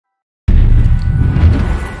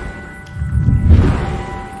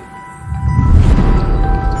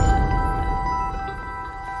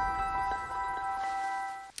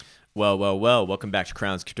Well, welcome back to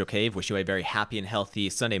Krown's Crypto Cave. Wish you a very happy and healthy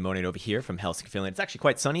Sunday morning over here from Helsinki, Finland. It's actually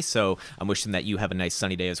quite sunny, so I'm wishing that you have a nice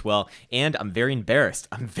sunny day as well. And I'm very embarrassed.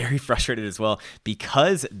 I'm very frustrated as well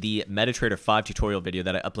because the MetaTrader 5 tutorial video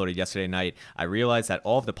that I uploaded yesterday night, I realized that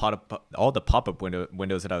all the pop-up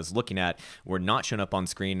windows that I was looking at were not shown up on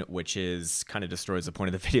screen, which is kind of destroys the point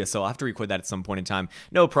of the video. So I'll have to record that at some point in time.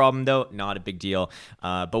 No problem though, not a big deal.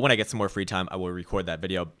 But when I get some more free time, I will record that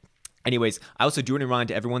video. Anyways, I also do want to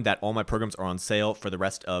remind everyone that all my programs are on sale for the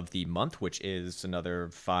rest of the month, which is another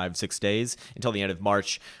 5-6 days until the end of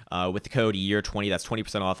March. With the code YEAR20, that's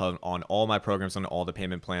 20% off on all my programs, on all the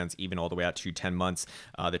payment plans, even all the way out to 10 months.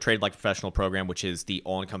 The Trade Like Professional program, which is the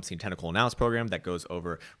all-encompassing technical analysis program that goes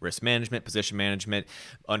over risk management, position management,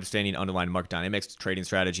 understanding underlying market dynamics, trading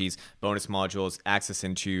strategies, bonus modules, access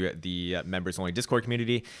into the members-only Discord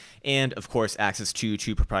community, and of course, access to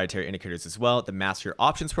 2 proprietary indicators as well. The Master Your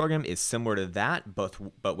Options program is similar to that, but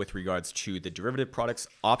with regards to the derivative products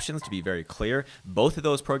options, to be very clear, both of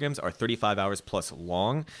those programs are 35 hours plus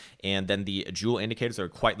long, and then the Joule indicators are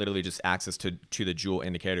quite literally just access to the Joule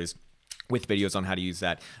indicators with videos on how to use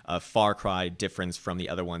that far cry difference from the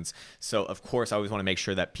other ones. So of course, I always want to make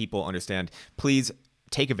sure that people understand, please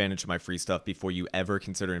take advantage of my free stuff before you ever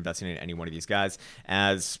consider investing in any one of these guys,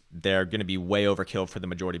 as they're going to be way overkill for the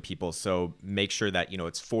majority of people. So make sure that, you know,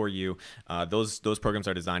 it's for you. Those programs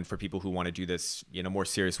are designed for people who want to do this in a more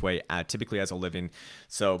serious way, typically as a living.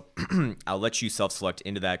 So I'll let you self-select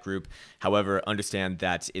into that group. However, understand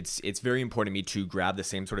that it's very important to me to grab the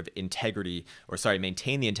same sort of integrity, or sorry,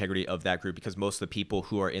 maintain the integrity of that group, because most of the people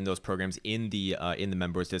who are in those programs in the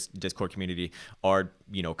members Discord community are,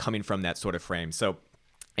 you know, coming from that sort of frame. So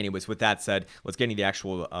anyways, with that said, let's get into the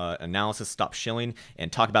actual analysis, stop shilling,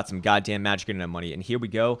 and talk about some goddamn magic internet money. And here we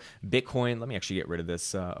go. Bitcoin, let me actually get rid of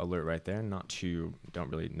this alert right there. Don't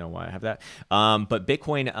really know why I have that. But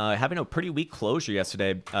Bitcoin having a pretty weak closure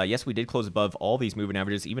yesterday. Yes, we did close above all these moving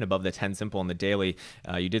averages, even above the 10 simple on the daily.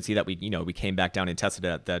 You did see that we came back down and tested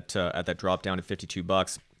at that drop down to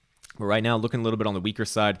 $52. But right now, looking a little bit on the weaker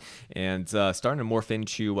side, and starting to morph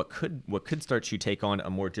into what could start to take on a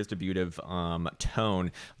more distributive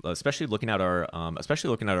tone, especially looking at our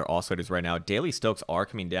oscillators right now. Daily Stokes are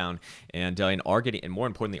coming down and more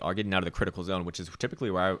importantly, are getting out of the critical zone, which is typically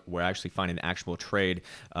where we're actually finding an actual trade.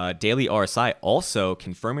 Daily RSI also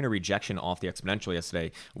confirming a rejection off the exponential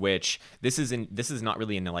yesterday, which this is not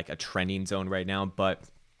really in like a trending zone right now, but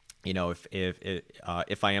you know,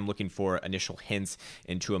 if I am looking for initial hints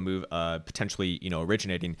into a move potentially, you know,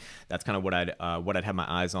 originating, that's kind of what I'd have my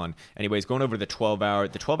eyes on. Anyways, going over to the 12-hour.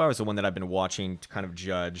 The 12-hour is the one that I've been watching to kind of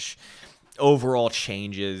judge overall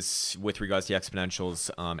changes with regards to exponentials.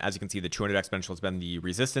 As you can see, the 200 exponential has been the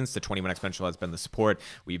resistance, the 21 exponential has been the support.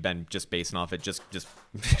 We've been just basing off it, just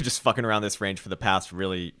just fucking around this range for the past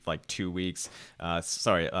really like 2 weeks,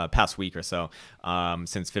 past week or so,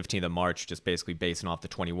 since 15th of March, just basically basing off the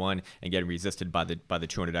 21 and getting resisted by the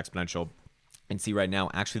 200 exponential. And see right now,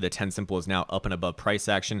 actually the 10 simple is now up and above price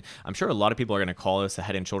action. I'm sure a lot of people are going to call this a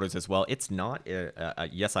head and shoulders as well. It's not.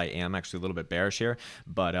 Yes, I am actually a little bit bearish here,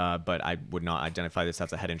 but I would not identify this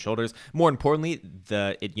as a head and shoulders. More importantly,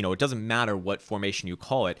 it doesn't matter what formation you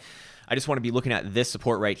call it. I just want to be looking at this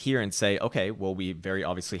support right here and say, okay, well, we very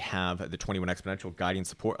obviously have the 21 exponential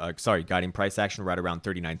guiding price action right around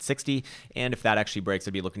 39.60, and if that actually breaks,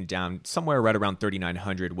 I'd be looking down somewhere right around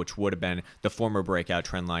 3900, which would have been the former breakout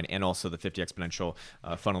trend line, and also the 50 exponential,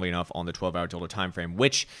 funnily enough, on the 12-hour delta time frame.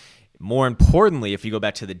 Which, more importantly, if you go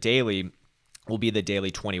back to the daily, will be the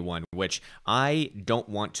daily 21, which I don't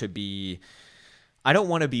want to be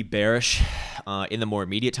bearish in the more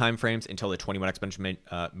immediate time frames until the 21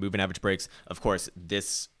 exponential moving average breaks. Of course,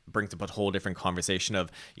 this brings up a whole different conversation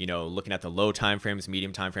of, you know, looking at the low time frames,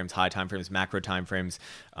 medium time frames, high time frames, macro time frames.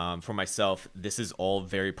 For myself, this is all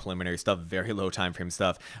very preliminary stuff, very low time frame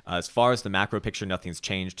stuff. As far as the macro picture, nothing's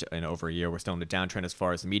changed in over a year. We're still in the downtrend. As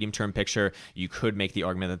far as the medium term picture, you could make the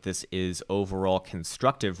argument that this is overall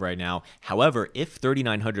constructive right now. However, if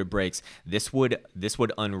 3900 breaks, this would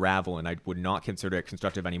unravel, and I would not consider it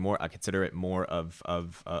constructive anymore. I consider it more of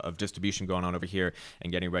distribution going on over here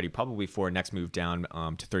and getting ready probably for a next move down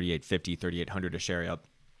to 3850, 3800 a share out.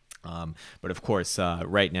 But of course,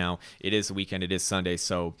 right now it is the weekend, it is Sunday,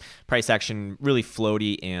 so price action really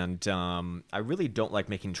floaty, and I really don't like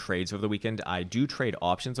making trades over the weekend. I do trade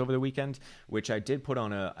options over the weekend, which I did put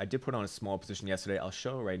on a small position yesterday. I'll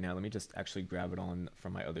show right now. Let me just actually grab it on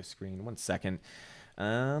from my other screen. 1 second.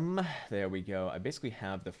 There we go. I basically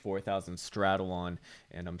have the 4,000 straddle on,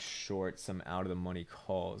 and I'm short some out of the money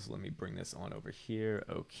calls. Let me bring this on over here.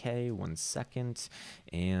 Okay, 1 second,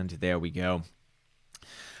 and there we go.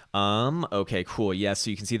 Okay, cool. Yeah, so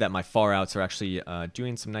you can see that my far outs are actually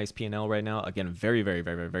doing some nice P&L right now. Again, very, very,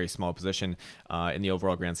 very, very, very small position in the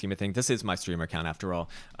overall grand scheme of things. This is my streamer account after all,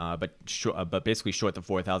 but basically short the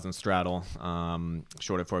 4,000 straddle,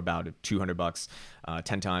 short it for about $200,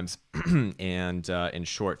 10 times, and in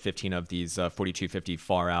short 15 of these 42.50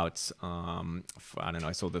 far outs. I don't know.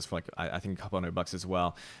 I sold this for like I think a couple $100 as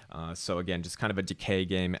well. So again, just kind of a decay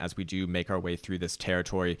game as we do make our way through this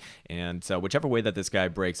territory, and whichever way that this guy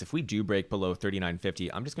breaks. If we do break below 39.50,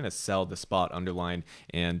 I'm just going to sell the spot underline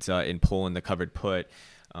and pull in the covered put,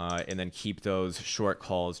 and then keep those short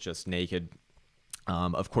calls just naked.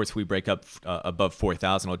 Of course, if we break up above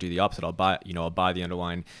 4,000, I'll do the opposite. I'll buy the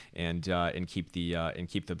underline and keep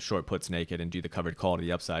the short puts naked and do the covered call to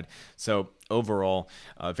the upside. So overall,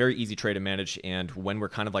 very easy trade to manage. And when we're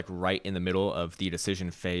kind of like right in the middle of the decision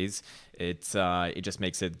phase, it just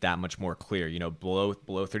makes it that much more clear. Below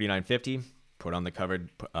 39.50. Put on the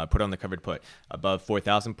covered put. Above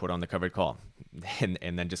 4,000, put on the covered call, and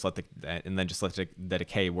then just let the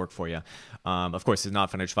decay work for you. Of course, it's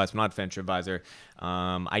not financial advice. I'm not a financial advisor.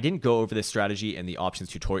 I didn't go over this strategy in the options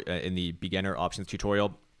tutorial, in the beginner options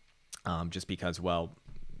tutorial, just because, well,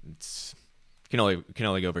 it's can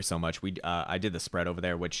only go over so much. I did the spread over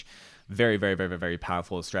there, which very, very, very, very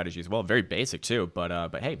powerful strategy as well. Very basic too, but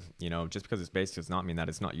hey, just because it's basic does not mean that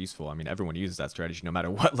it's not useful. I mean, everyone uses that strategy no matter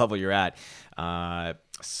what level you're at.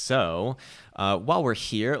 So while we're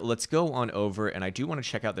here, let's go on over, and I do want to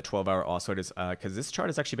check out the 12-hour oscillators because this chart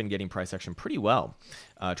has actually been getting price action pretty well.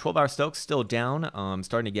 12-hour Stokes still down,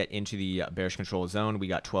 starting to get into the bearish control zone. We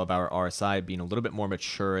got 12-hour RSI being a little bit more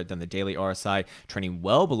mature than the daily RSI, trending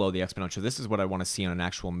well below the exponential. This is what I want to see on an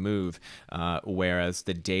actual move, whereas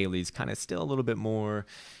the dailies kind of still a little bit more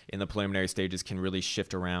in the preliminary stages, can really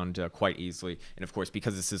shift around quite easily. And of course,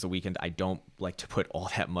 because this is a weekend, I don't like to put all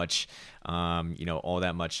that much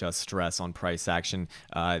stress on price action.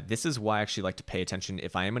 This is why I actually like to pay attention.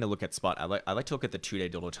 If I am going to look at spot, I like to look at the 2-day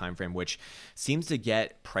dildo time frame, which seems to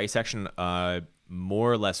get price action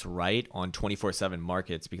more or less right on 24/7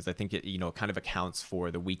 markets, because I think it kind of accounts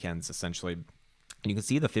for the weekends essentially. And you can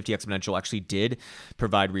see the 50 exponential actually did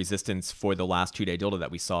provide resistance for the last 2-day dildo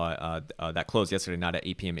that we saw that closed yesterday, not at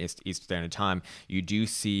 8 p.m. Eastern Standard Time. You do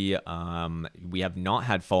see we have not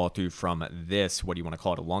had follow through from this, what do you want to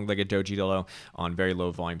call it, a long-legged doji dildo on very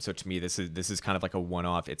low volume. So to me, this is kind of like a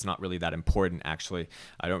one-off. It's not really that important, actually.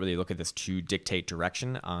 I don't really look at this to dictate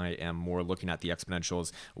direction. I am more looking at the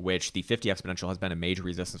exponentials, which the 50 exponential has been a major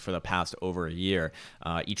resistance for the past over a year.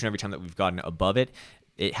 Each and every time that we've gotten above it,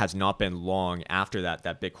 it has not been long after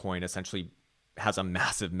that Bitcoin essentially has a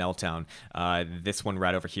massive meltdown. This one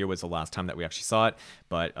right over here was the last time that we actually saw it,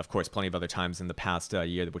 but of course plenty of other times in the past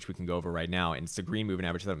year, which we can go over right now. And it's the green moving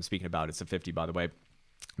average that I'm speaking about. It's a 50, by the way.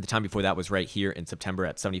 The time before that was right here in September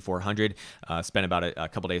at 7,400, spent about a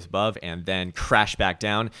couple days above, and then crashed back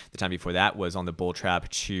down. The time before that was on the bull trap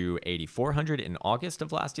to 8,400 in August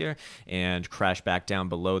of last year, and crashed back down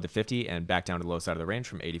below the 50 and back down to the low side of the range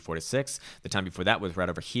from 84 to 6. The time before that was right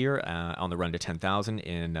over here on the run to 10,000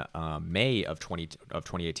 in May of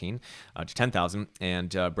 2018 to 10,000,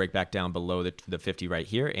 and break back down below the 50 right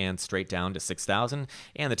here and straight down to 6,000.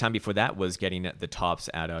 And the time before that was getting the tops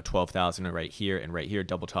at 12,000 right here and right here,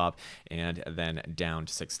 double top, and then down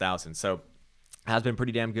to 6,000. So has been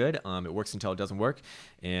pretty damn good. It works until it doesn't work.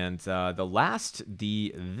 And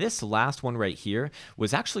this last one right here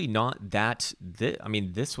was actually not that.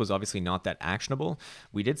 This was obviously not that actionable.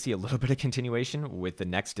 We did see a little bit of continuation with the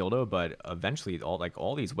next dildo, but eventually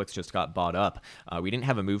all these wicks just got bought up. We didn't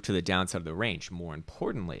have a move to the downside of the range. More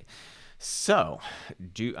importantly. So,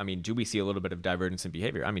 do we see a little bit of divergence in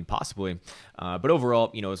behavior? Possibly, but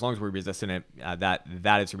overall, as long as we're resisting it,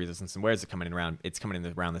 that is a resistance. And where is it coming in around? It's coming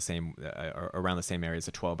in around the same area as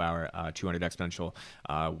a 12-hour 200 exponential,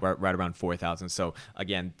 right around 4,000. So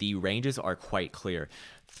again, the ranges are quite clear.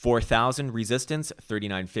 4,000 resistance,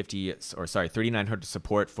 3,900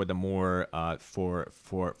 support for the more for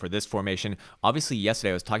this formation. Obviously,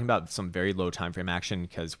 yesterday I was talking about some very low time frame action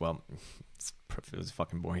because, well, it was a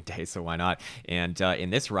fucking boring day, so why not? And in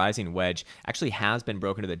this rising wedge actually has been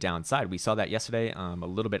broken to the downside. We saw that yesterday, a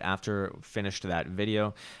little bit after finished that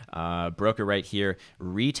video. Broke it right here,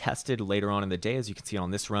 retested later on in the day, as you can see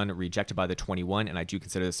on this run, rejected by the 21, and I do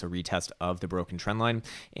consider this a retest of the broken trend line.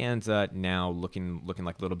 And now looking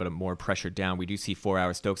like a little bit of more pressure down. We do see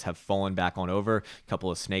 4-hour Stokes have fallen back on over, a couple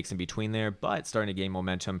of snakes in between there, but starting to gain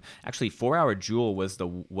momentum. Actually, 4-hour Jewel was the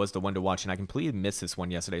one to watch, and I completely missed this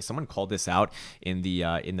one yesterday. Someone called this out in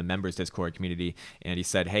the members Discord community, and he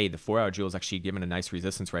said, hey, the 4-hour jewel is actually given a nice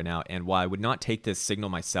resistance right now, and while I would not take this signal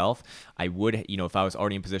myself, I would, if I was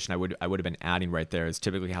already in position, I would have been adding right there. Is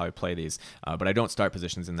typically how I play these, but I don't start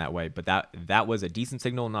positions in that way. But that was a decent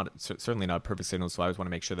signal, certainly not a perfect signal. So I always want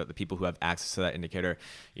to make sure that the people who have access to that indicator,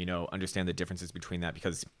 understand the differences between that,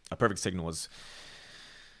 because a perfect signal is,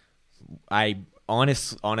 on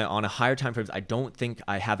a higher time frames, I don't think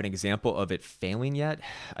I have an example of it failing yet.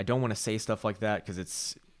 I don't want to say stuff like that because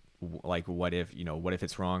it's like, what if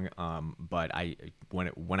it's wrong? But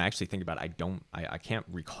when I actually think about it, I can't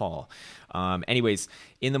recall. Anyways,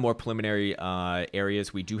 in the more preliminary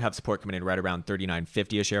areas, we do have support coming in right around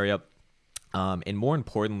 39.50-ish area. And more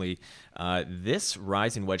importantly, this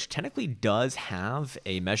rising wedge technically does have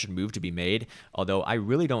a measured move to be made, although I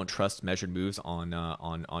really don't trust measured moves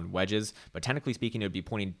on wedges. But technically speaking, it would be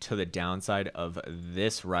pointing to the downside of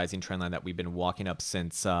this rising trend line that we've been walking up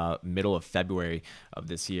since middle of February of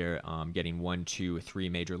this year, getting 4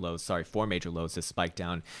 major lows to spike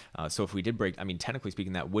down. So if we did break, technically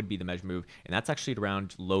speaking, that would be the measured move, and that's actually at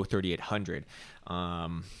around low 3,800.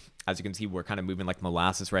 As you can see, we're kind of moving like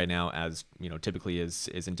molasses right now, as typically is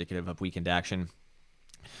indicative of weekend action.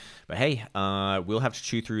 But hey, we'll have to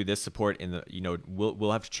chew through this support in the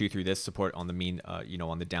we'll have to chew through this support on the mean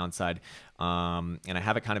on the downside. And I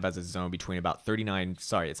have it kind of as a zone between about 39.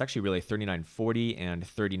 Sorry, it's actually really 39.40 and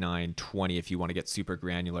 39.20 if you want to get super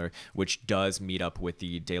granular, which does meet up with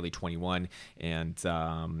the daily 21 and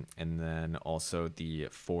then also the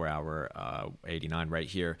 4-hour 89 right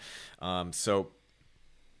here. So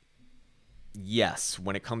yes,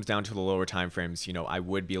 when it comes down to the lower time frames, I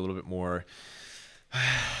would be a little bit more.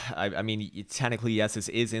 Technically, yes, this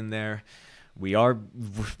is in there. We are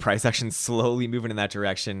price action slowly moving in that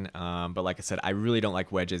direction, but like I said, I really don't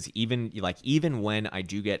like wedges. Even when I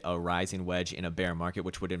do get a rising wedge in a bear market,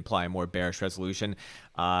 which would imply a more bearish resolution,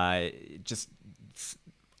 I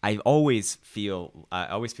always feel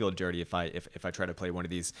dirty if I try to play one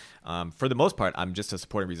of these. For the most part, I'm just a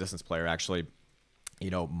support and resistance player, actually.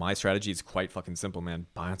 My strategy is quite fucking simple, man.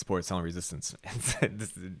 Buy on support, sell on resistance.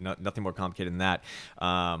 This is nothing more complicated than that.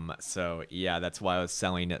 So yeah, that's why I was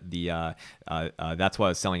selling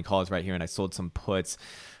calls right here, and I sold some puts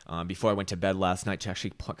before I went to bed last night to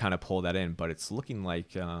actually kind of pull that in. But it's looking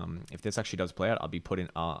like if this actually does play out,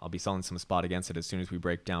 I'll be selling some spot against it as soon as we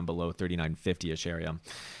break down below 39.50-ish area.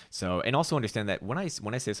 So, and also understand that when I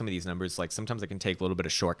say some of these numbers, like sometimes I can take a little bit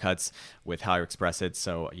of shortcuts with how I express it.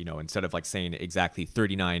 So instead of like saying exactly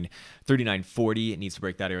 39.40, it needs to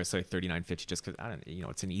break that area, so 39.50, just because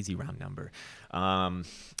it's an easy round number.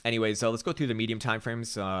 Anyways, so let's go through the medium time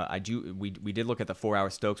frames. We did look at the 4-hour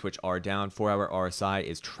Stokes, which are down. 4-hour RSI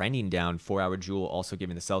is trending down. 4-hour Jewel also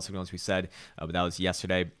giving the sell signal, as we said, but that was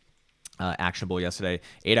yesterday. Actionable yesterday.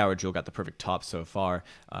 8-hour Jewel got the perfect top so far.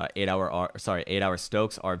 8-hour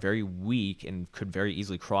Stokes are very weak and could very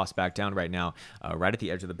easily cross back down right now, right at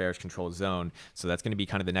the edge of the bearish control zone. So that's going to be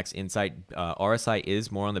kind of the next insight. RSI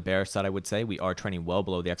is more on the bearish side, I would say. We are trending well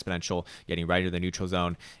below the exponential, getting right into the neutral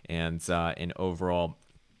zone, and overall,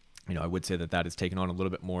 I would say that is taking on a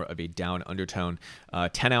little bit more of a down undertone.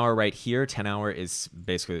 10-hour right here. 10-hour is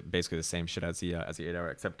basically the same shit as the 8-hour,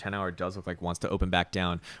 except 10-hour does look like wants to open back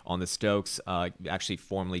down on the Stokes, actually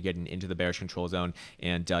formally getting into the bearish control zone,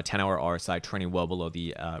 and 10-hour RSI trending well below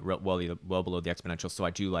the exponential. So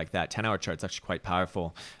I do like that. 10-hour chart's actually quite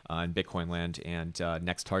powerful in Bitcoin land, and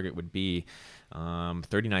next target would be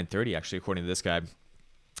 39.30 actually, according to this guy.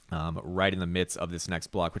 Right in the midst of this next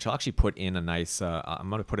block, which I'll actually put in a nice, I'm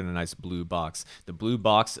going to put in a nice blue box, the blue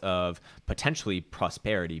box of potentially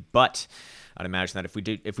prosperity. But I'd imagine that if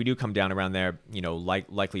we do come down around there,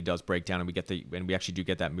 likely does break down, and we actually do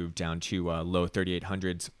get that move down to low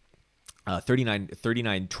 3,800s.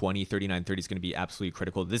 39.20, 39.30 is going to be absolutely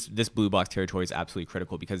critical. This blue box territory is absolutely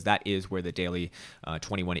critical because that is where the daily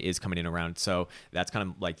 21 is coming in around. So that's kind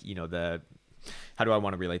of like, how do I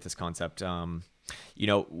want to relate this concept? On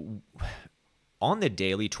the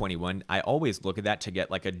daily 21, I always look at that to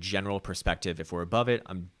get like a general perspective. If we're above it,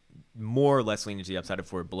 I'm more or less leaning to the upside.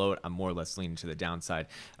 If we're below it, I'm more or less leaning to the downside.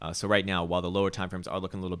 So right now, while the lower time frames are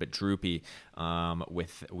looking a little bit droopy,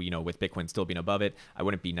 with Bitcoin still being above it, I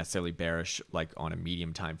wouldn't be necessarily bearish like on a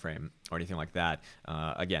medium time frame or anything like that.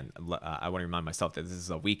 Again, I want to remind myself that this is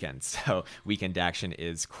a weekend, so weekend action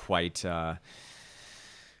is quite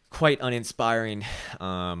uninspiring.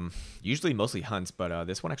 Usually mostly hunts, but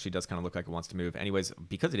this one actually does kind of look like it wants to move. Anyways,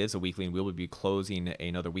 because it is a weekly and we will be closing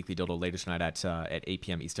another weekly dildo later tonight at 8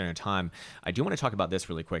 p.m. Eastern Standard Time, I do want to talk about this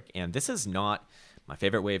really quick. And this is not my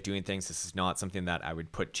favorite way of doing things. This is not something that I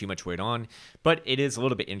would put too much weight on, but it is a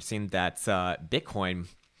little bit interesting that Bitcoin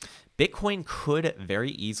Bitcoin could very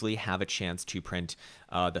easily have a chance to print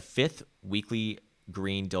the 5th weekly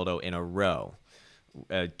green dildo in a row.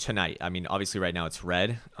 Tonight. I mean, obviously right now it's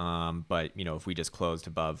red, but you know, if we just closed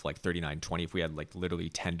above like 39.20, if we had like literally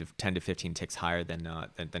 10 to 15 ticks higher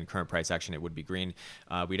than current price action, it would be green.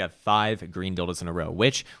 We'd have 5 green dildos in a row,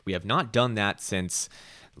 which we have not done that since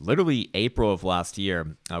literally April of last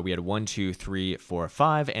year. We had 1, 2, 3, 4,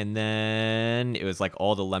 5, and then it was like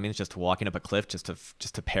all the lemmings just walking up a cliff just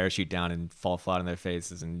to parachute down and fall flat on their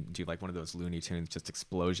faces and do like one of those Looney Tunes, just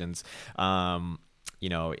explosions. You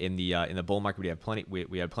know, in the bull market, we had plenty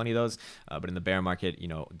of those, but in the bear market, you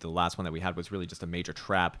know, the last one that we had was really just a major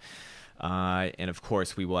trap, and of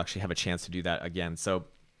course, we will actually have a chance to do that again. So,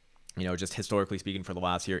 you know, just historically speaking, for the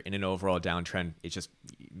last year, in an overall downtrend, it's just,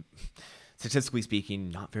 statistically speaking,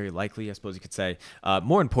 not very likely, I suppose you could say.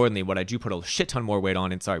 More importantly, what I do put a shit ton more weight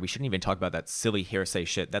on, and sorry, we shouldn't even talk about that silly hearsay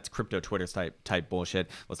shit. That's crypto Twitter type bullshit.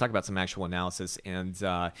 Let's talk about some actual analysis. And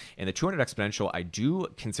in the 200 exponential, I do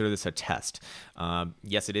consider this a test.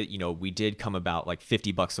 Yes, it is. You know, we did come about like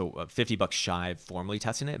 $50 shy of formally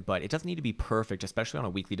testing it, but it doesn't need to be perfect, especially on a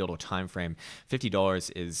weekly dildo time frame.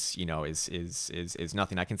 $50 is, you know, is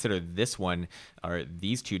nothing. I consider this one, or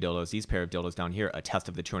these two dildos, these pair of dildos down here, a test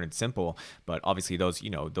of the 200 simple. But obviously those, you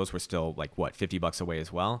know, those were still like what, $50 away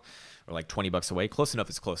as well, or like $20 away. Close enough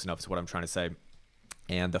is what I'm trying to say.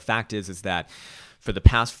 And the fact is that for the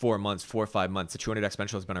past 4 or 5 months, the 200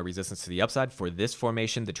 exponential has been our resistance to the upside. For this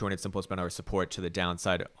formation, the 200 simple has been our support to the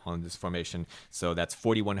downside on this formation. So that's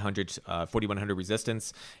 4,100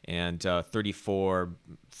 resistance, and 34.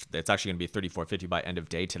 It's actually going to be 34.50 by end of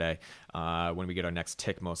day today, when we get our next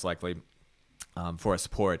tick, most likely. For a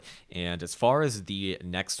support. And as far as the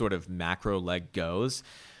next sort of macro leg goes,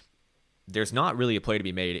 there's not really a play to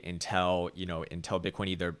be made until Bitcoin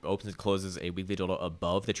either opens and closes a weekly dildo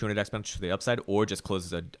above the 200 exponential to the upside, or just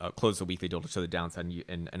closes a weekly dildo to the downside.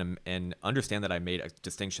 And understand that I made a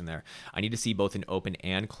distinction there. I need to see both an open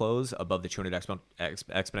and close above the 200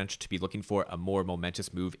 exponential to be looking for a more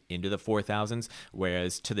momentous move into the 4,000s.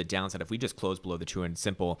 Whereas to the downside, if we just close below the 200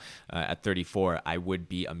 simple at 34, I would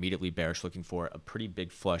be immediately bearish, looking for a pretty big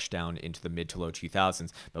flush down into the mid to low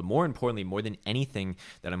 2,000s. But more importantly, more than anything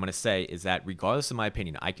that I'm going to say is that regardless of my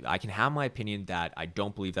opinion, I can have my opinion that I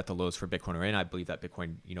don't believe that the lows for Bitcoin are in. I believe that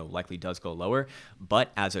Bitcoin, you know, likely does go lower.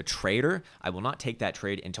 But as a trader, I will not take that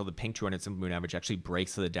trade until the pink 200 simple moving average actually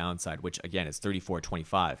breaks to the downside, which again is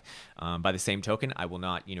 34.25. By the same token, I will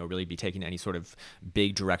not, you know, really be taking any sort of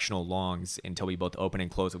big directional longs until we both open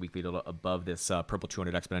and close a weekly dildo above this purple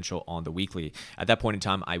 200 exponential on the weekly. At that point in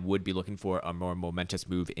time, I would be looking for a more momentous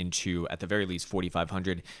move into, at the very least,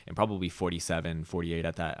 4,500 and probably 47, 48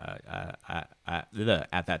 at that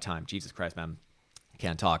time. Jesus Christ, man.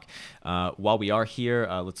 Can't talk. While we are here,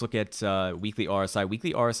 let's look at weekly RSI.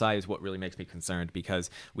 Weekly RSI is what really makes me concerned, because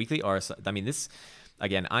weekly RSI, I mean, this,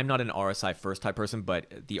 again, I'm not an RSI first type person, but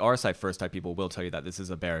the RSI first type people will tell you that this is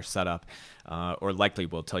a bearish setup, or likely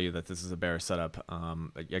will tell you that this is a bearish setup.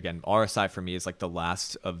 Again, RSI for me is like the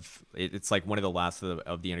last of, it's like one of the last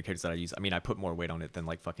of the indicators that I use. I mean, I put more weight on it than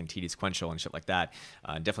like fucking TD sequential and shit like that.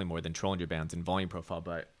 Definitely more than Trollinger bands and volume profile,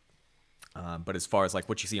 but as far as like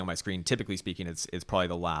what you see on my screen, typically speaking, it's probably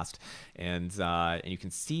the last. And you can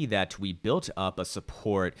see that we built up a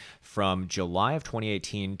support from July of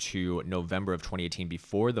 2018 to November of 2018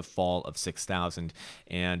 before the fall of 6,000.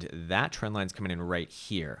 And that trend line's coming in right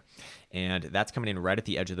here. And that's coming in right at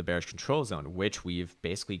the edge of the bearish control zone, which we've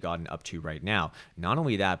basically gotten up to right now. Not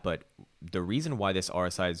only that, but the reason why this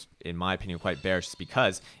RSI is, in my opinion, quite bearish is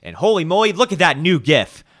because, and holy moly, look at that new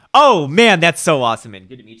GIF. Oh man, that's so awesome, and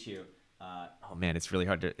good to meet you. Oh man, it's really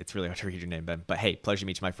hard to read your name, Ben. But hey, pleasure to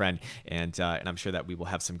meet you, my friend, and I'm sure that we will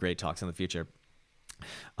have some great talks in the future.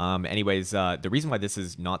 Anyways, the reason why this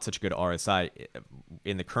is not such a good RSI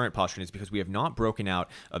in the current posturing is because we have not broken out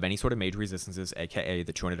of any sort of major resistances, aka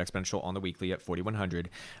the 200 exponential on the weekly at 4,100,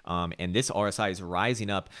 and this RSI is rising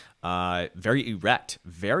up very erect,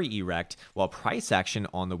 while price action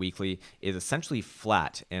on the weekly is essentially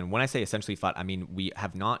flat. And when I say essentially flat, I mean we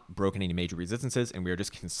have not broken any major resistances, and we are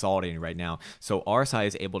just consolidating right now. So RSI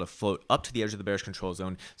is able to float up to the edge of the bearish control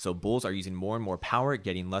zone. So bulls are using more and more power,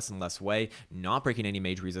 getting less and less way, not breaking any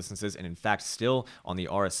major resistances, and in fact still on the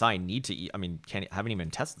RSI need to haven't even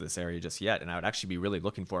tested this area just yet, and I would actually be really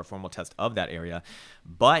looking for a formal test of that area.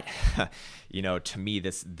 But you know, to me,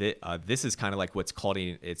 this is kind of like what's called,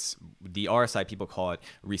 it's the RSI people call it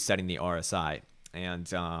resetting the RSI. And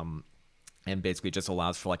and basically just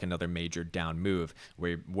allows for like another major down move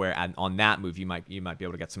on that move you might be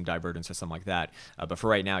able to get some divergence or something like that. But for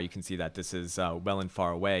right now, you can see that this is well and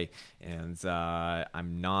far away, and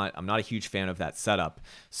I'm not a huge fan of that setup.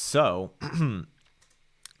 So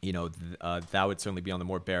that would certainly be on the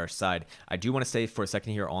more bearish side. I do want to stay for a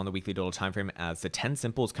second here on the weekly total time frame, as the 10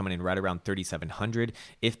 simple is coming in right around 3,700.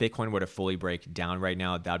 If Bitcoin were to fully break down right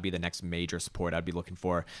now, that would be the next major support I'd be looking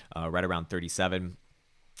for, right around 37.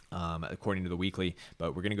 According to the weekly,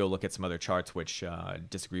 but we're going to go look at some other charts which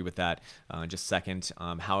disagree with that in just a second.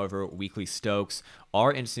 However, weekly Stokes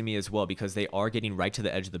are interesting to me as well, because they are getting right to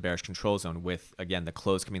the edge of the bearish control zone, with, again, the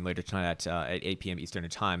close coming later tonight at 8 p.m. Eastern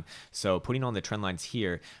time. So putting on the trend lines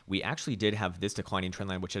here, we actually did have this declining trend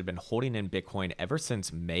line, which had been holding in Bitcoin ever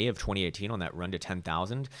since May of 2018 on that run to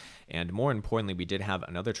 10,000. And more importantly, we did have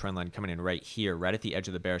another trend line coming in right here, right at the edge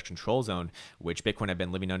of the bearish control zone, which Bitcoin had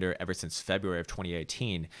been living under ever since February of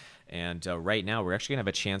 2018. And right now, we're actually gonna have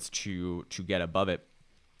a chance to get above it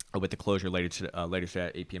with the closure later today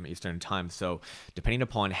at 8 p.m. Eastern time. So depending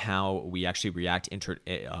upon how we actually react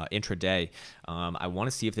intraday, I want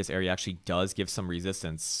to see if this area actually does give some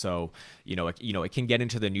resistance. So it can get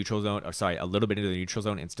into the neutral zone, or sorry, a little bit into the neutral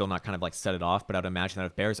zone, and still not kind of like set it off. But I'd imagine that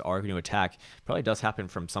if bears are going to attack, probably does happen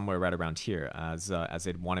from somewhere right around here, as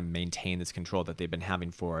they'd want to maintain this control that they've been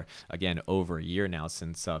having for, again, over a year now,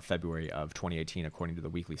 since February of 2018, according to the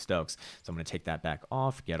weekly Stokes. So I'm going to take that back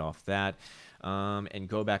off, get off that. And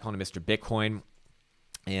go back onto Mr. Bitcoin.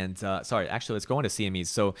 And sorry, actually, let's go on to CMEs.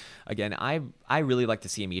 So again, I really like the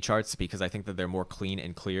CME charts, because I think that they're more clean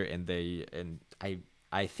and clear, and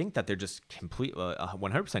I think that they're just completely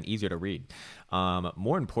 100% easier to read.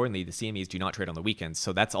 More importantly, the CMEs do not trade on the weekends,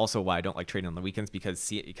 so that's also why I don't like trading on the weekends,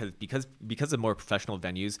 because the more professional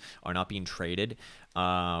venues are not being traded.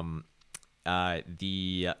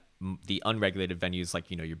 The unregulated venues,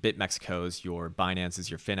 like your BitMexicos, your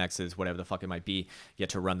Binances, your Finexes, whatever the fuck it might be, get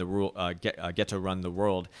to run the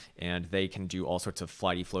world, and they can do all sorts of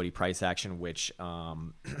floaty price action, which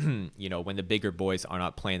when the bigger boys are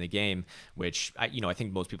not playing the game, which I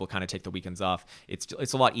think most people kind of take the weekends off.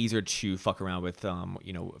 It's a lot easier to fuck around with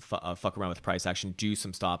price action, do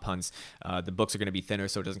some stop hunts. The books are going to be thinner,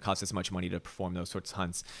 so it doesn't cost as much money to perform those sorts of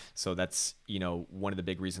hunts. So that's one of the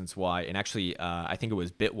big reasons why. And actually, I think it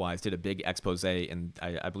was Bitwise did a big expose, and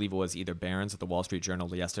I believe it was either Barron's or the Wall Street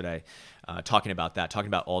Journal yesterday, talking about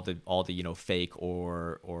all the fake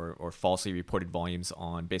or falsely reported volumes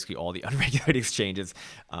on basically all the unregulated exchanges,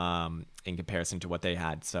 in comparison to what they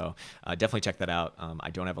had. So definitely check that out. I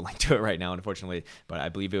don't have a link to it right now, unfortunately, but I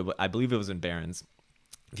believe it was in Barron's,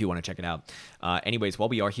 if you want to check it out. Anyways, while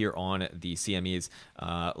we are here on the CMEs,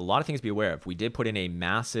 a lot of things to be aware of. We did put in a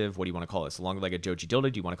massive, what do you want to call this? Long-legged doji dildo?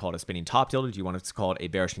 Do you want to call it a spinning top dildo? Do you want to call it a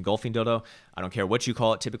bearish engulfing dildo? I don't care what you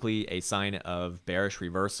call it. Typically a sign of bearish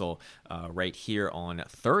reversal. Right here on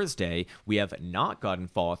Thursday, we have not gotten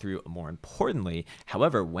follow through, more importantly.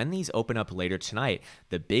 However, when these open up later tonight,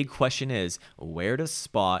 the big question is, where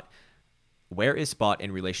is spot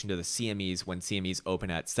in relation to the CMEs when CMEs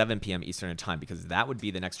open at 7 p.m. Eastern time? Because that would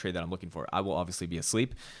be the next trade that I'm looking for. I will obviously be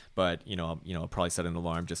asleep, but I'll probably set an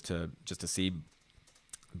alarm just to see.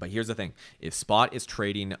 But here's the thing: if spot is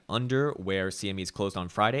trading under where CMEs closed on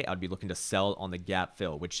Friday, I'd be looking to sell on the gap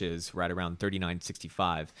fill, which is right around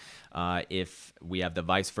 39.65. If we have the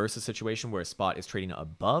vice versa situation where spot is trading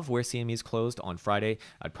above where CMEs closed on Friday,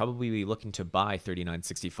 I'd probably be looking to buy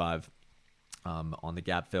 39.65. On the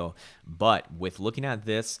gap fill. But with looking at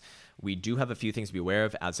this, we do have a few things to be aware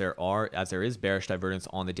of, as there is bearish divergence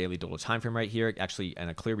on the daily total time frame right here, actually, and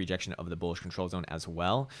a clear rejection of the bullish control zone as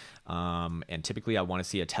well. And typically, I want to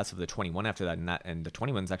see a test of the 21 after that, and the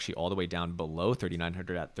 21 is actually all the way down below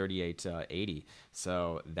 3,900 at 38.80.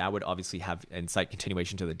 So that would obviously have incite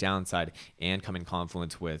continuation to the downside and come in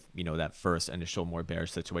confluence with that first initial more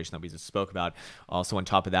bearish situation that we just spoke about. Also, on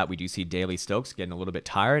top of that, we do see daily Stokes getting a little bit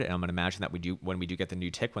tired, and I'm going to imagine that when we do get the new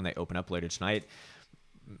tick when they open up later tonight,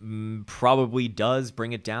 probably does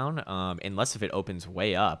bring it down, unless if it opens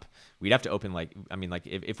way up. We'd have to open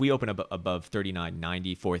if we open up above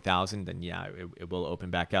 39.90, 4,000, then yeah, it will open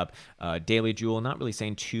back up. Daily Jewel, not really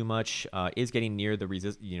saying too much, is getting near the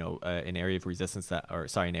an area of resistance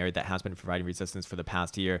an area that has been providing resistance for the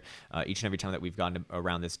past year. Each and every time that we've gotten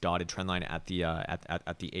around this dotted trend line at the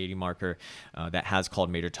 80 marker, that has called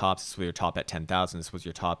major tops. This was your top at 10,000. This was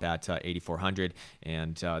your top at 8,400,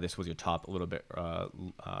 and this was your top a little bit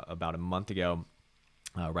about a month ago,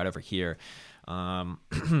 right over here.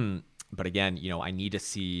 But again, I need to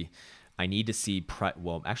see.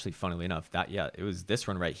 Well, actually, funnily enough, it was this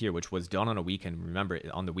run right here, which was done on a weekend. Remember,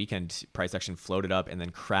 on the weekend, price action floated up and then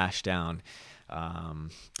crashed down.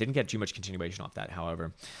 Didn't get too much continuation off that,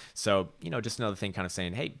 however. So, just another thing kind of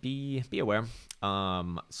saying, hey, be aware.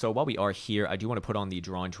 So while we are here, I do want to put on the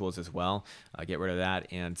drawing tools as well, get rid of that,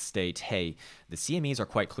 and state, hey, the CMEs are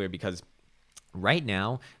quite clear because right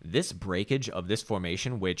now, this breakage of this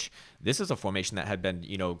formation, which this is a formation that had been,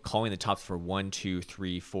 calling the tops for 1, 2,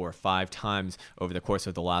 3, 4, 5 times over the course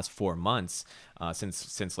of the last 4 months,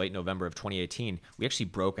 since late November of 2018. We actually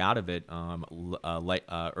broke out of it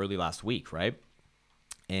early last week, right?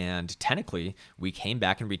 And technically, we came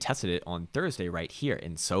back and retested it on Thursday right here,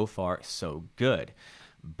 and so far, so good.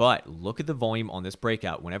 But look at the volume on this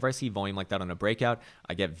breakout. Whenever I see volume like that on a breakout,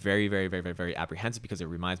 I get very, very, very, very, very apprehensive because it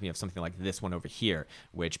reminds me of something like this one over here,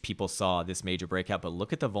 which people saw this major breakout. But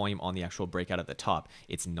look at the volume on the actual breakout at the top.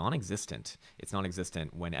 It's non-existent. It's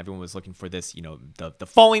non-existent when everyone was looking for this, the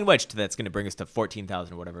falling wedge that's going to bring us to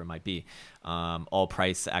 14,000 or whatever it might be. All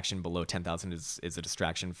price action below 10,000 is a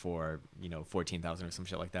distraction for, 14,000 or some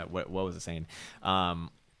shit like that. What was it saying?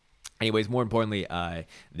 Anyways, more importantly,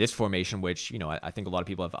 this formation, which, I think a lot of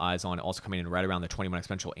people have eyes on, also coming in right around the 21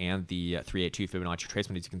 exponential and the 382 Fibonacci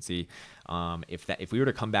retracement, as you can see. If we were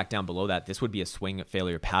to come back down below that, this would be a swing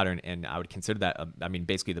failure pattern, and I would consider that,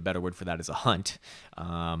 basically the better word for that is a hunt.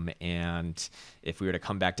 And if we were to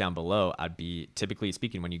come back down below, I'd be, typically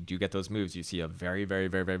speaking, when you do get those moves, you see a very, very,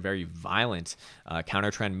 very, very, very violent counter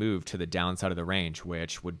trend move to the downside of the range,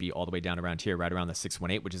 which would be all the way down around here, right around the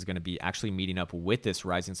 618, which is going to be actually meeting up with this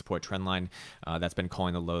rising support trend line that's been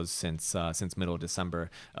calling the lows since middle of December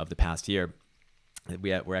of the past year.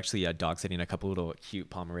 We're actually dog sitting a couple little cute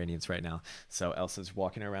Pomeranians right now. So Elsa's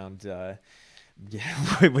walking around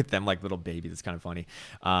with them like little babies. It's kind of funny.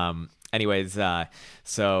 Anyways,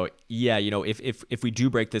 so yeah, if we do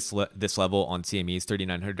break this level on CMEs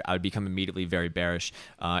 3,900, I would become immediately very bearish.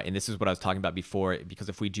 And this is what I was talking about before, because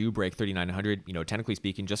if we do break 3,900, technically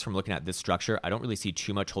speaking, just from looking at this structure, I don't really see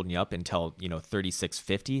too much holding you up until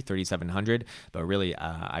 3,650, 3,700. But really,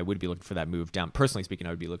 I would be looking for that move down. Personally speaking, I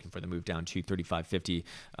would be looking for the move down to 3,550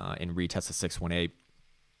 and retest the 618.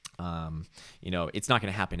 It's not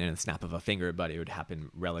going to happen in a snap of a finger, but it would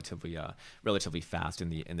happen relatively fast in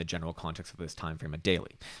the general context of this time frame, a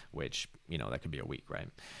daily, which that could be a week, right?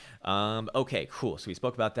 Okay, cool. So we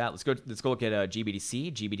spoke about that. Let's go look at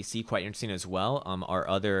GBTC. GBTC quite interesting as well. Our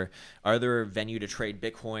other venue to trade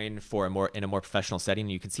Bitcoin in a more professional setting.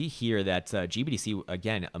 You can see here that GBTC,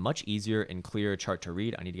 again, a much easier and clearer chart to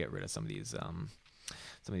read. I need to get rid of some of these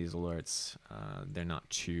alerts. They're not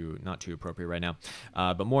too appropriate right now.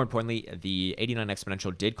 But more importantly, the 89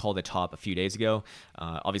 exponential did call the top a few days ago.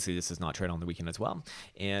 Obviously, this is not traded on the weekend as well.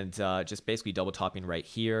 And just basically double topping right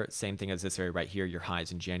here. Same thing as this area right here, your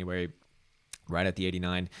highs in January. Right at the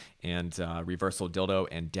 89 and reversal dildo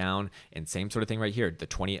and down, and same sort of thing right here. The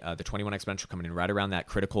 21 exponential coming in right around that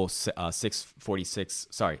critical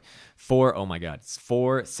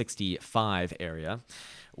 465 area,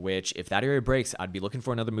 which if that area breaks, I'd be looking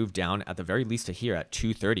for another move down at the very least to here at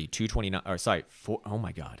 230, 229, or sorry, oh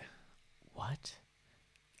my God, what?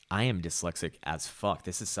 I am dyslexic as fuck.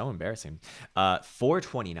 This is so embarrassing.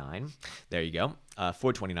 429. There you go.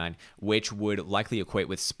 429, which would likely equate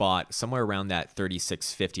with spot somewhere around that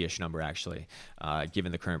 3650-ish number, actually,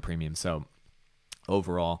 given the current premium. So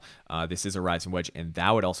overall, this is a rising wedge, and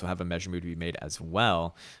that would also have a measure move to be made as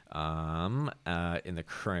well in the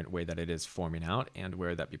current way that it is forming out, and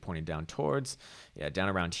where that be pointing down towards, down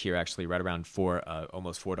around here, actually, right around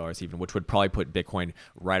almost $4 even, which would probably put Bitcoin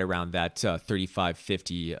right around that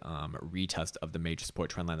 3550 retest of the major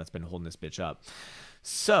support trend line that's been holding this bitch up.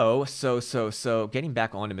 So getting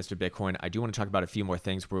back onto Mr. Bitcoin, I do want to talk about a few more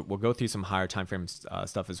things. We'll go through some higher time frame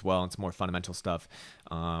stuff as well, and some more fundamental stuff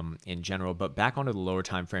in general. But back onto the lower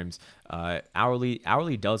time frames,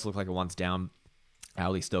 hourly does look like it wants down.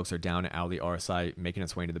 Hourly Stokes are down. Hourly RSI making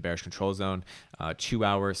its way into the bearish control zone. 2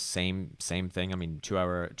 hours, same thing. I mean, 2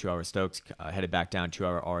 hour Stokes headed back down. 2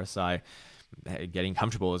 hour RSI getting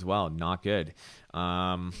comfortable as well, not good.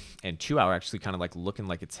 And 2 hour actually kind of like looking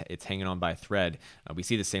like it's hanging on by a thread. We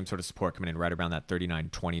see the same sort of support coming in right around that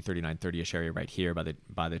 3920, 3930-ish area right here by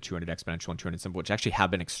the 200 exponential and 200 symbol, which actually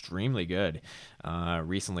have been extremely good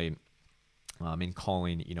recently. In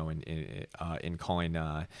calling, in calling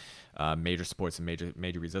major supports and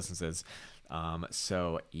major resistances.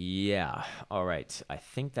 So yeah, all right. I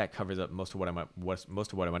think that covers up most of what I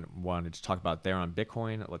wanted to talk about there on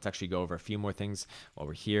Bitcoin. Let's actually go over a few more things while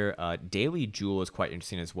we're here. Daily Jewel is quite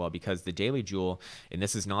interesting as well, because the Daily Jewel, and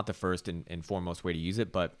this is not the first and foremost way to use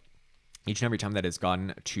it, but each and every time that it's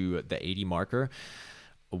gotten to the 80 marker,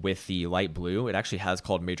 with the light blue, it actually has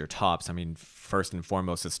called major tops. I mean, first and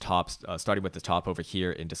foremost, this tops, starting with the top over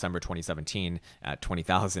here in December 2017 at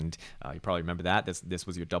 20,000. You probably remember that. This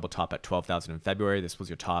was your double top at 12,000 in February. This was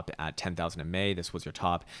your top at 10,000 in May. This was your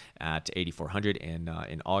top at 8,400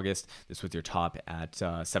 in August. This was your top at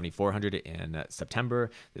 7,400 in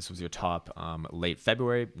September. This was your top late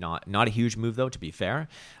February. Not a huge move though, to be fair.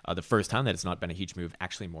 The first time that it's not been a huge move,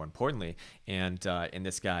 actually, more importantly, and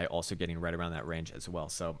this guy also getting right around that range as well.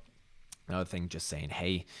 So another thing, just saying,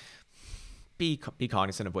 hey, be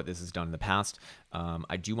cognizant of what this has done in the past.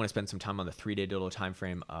 I do want to spend some time on the 3-day dodo time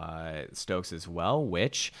frame Stokes as well,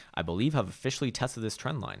 which I believe have officially tested this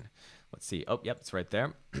trend line. Let's see. Oh, yep, it's right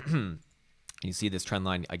there. You see this trend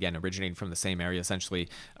line again originating from the same area, essentially.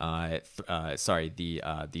 The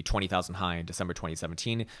 20,000 high in December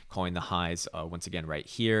 2017, calling the highs once again right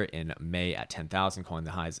here in May at 10,000, calling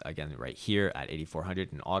the highs again right here at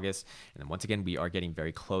 8,400 in August, and then once again we are getting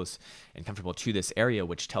very close and comfortable to this area,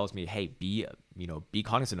 which tells me, hey, be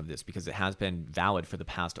cognizant of this because it has been valid for the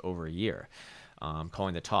past over a year.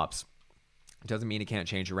 Calling the tops. It doesn't mean it can't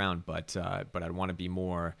change around, but I'd want to be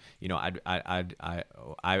more,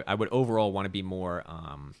 I would overall want to be more,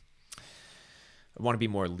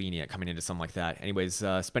 lenient coming into something like that. Anyways,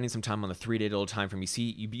 spending some time on the 3-day dodo time frame,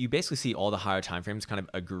 you basically see all the higher time frames kind of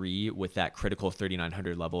agree with that critical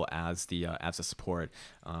 3,900 level as the support.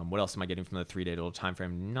 What else am I getting from the 3-day dodo time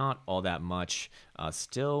frame? Not all that much.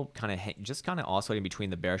 Still kind of oscillating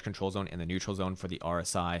between the bearish control zone and the neutral zone for the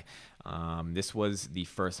RSI. This was the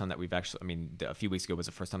first time that we've actually, a few weeks ago was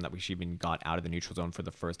the first time that we even got out of the neutral zone for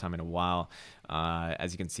the first time in a while.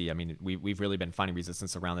 As you can see, we've really been finding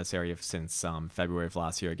resistance around this area since February of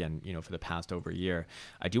last year, again, for the past over a year.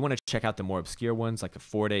 I do want to check out the more obscure ones like the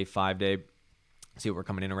 4-day, 5-day. See what we're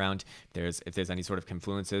coming in around. If there's any sort of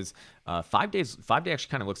confluences. 5 day actually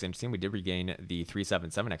kind of looks interesting. We did regain the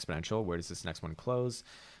 377 exponential. Where does this next one close?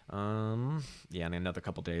 Yeah, in another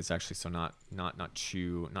couple days actually. So not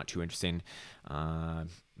too interesting. A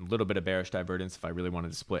little bit of bearish divergence if I really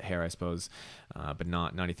wanted to split hair, I suppose, but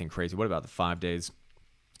not anything crazy. What about the 5 days?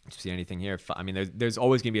 Do you see anything here? There's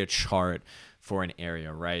always going to be a chart for an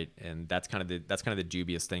area, right? And that's kind of the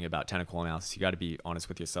dubious thing about technical analysis. You got to be honest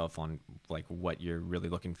with yourself on like what you're really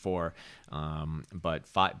looking for. But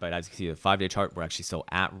as you can see, the 5-day chart, we're actually still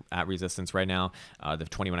at resistance right now. The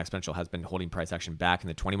 21 exponential has been holding price action back, and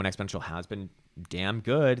the 21 exponential has been damn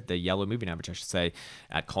good, the yellow moving average, I should say,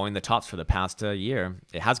 at calling the tops for the past year.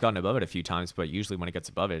 It has gotten above it a few times, but usually when it gets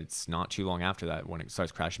above it, it's not too long after that when it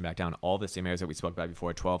starts crashing back down. All the same areas that we spoke about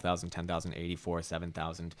before, 12,000, 10,000, 84,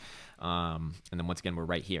 7,000. And then once again, we're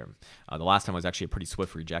right here. The last time was actually a pretty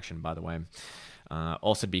swift rejection, by the way.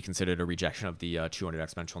 Also to be considered a rejection of the 200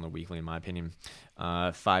 exponential in the weekly, in my opinion.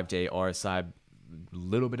 5-day RSI,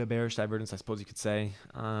 little bit of bearish divergence, I suppose you could say.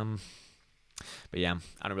 But yeah,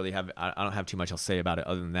 I don't have too much else to say about it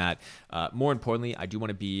other than that. More importantly, I do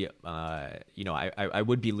want to be, I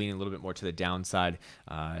would be leaning a little bit more to the downside,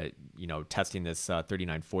 testing this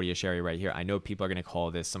 3940-ish area right here. I know people are going to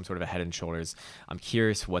call this some sort of a head and shoulders. I'm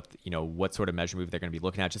curious what sort of measure move they're going to be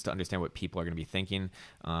looking at, just to understand what people are going to be thinking.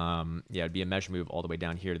 It'd be a measure move all the way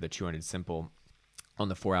down here to the 200 simple on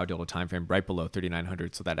the 4-hour dodo time frame, right below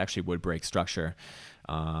 3,900. So that actually would break structure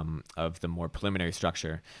of the more preliminary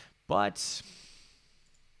structure. But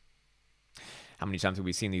how many times have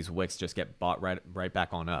we seen these wicks just get bought right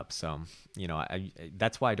back on up? So,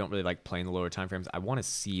 that's why I don't really like playing the lower time frames. I want to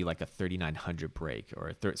see like a 3,900 break,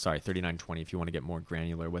 or 3,920 if you want to get more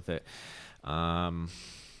granular with it. As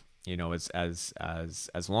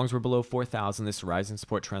long as we're below 4,000, this rising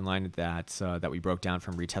support trend line that we broke down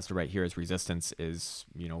from retested right here as resistance is,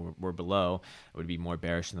 we're below. It would be more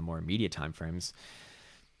bearish in the more immediate time frames.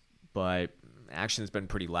 But action has been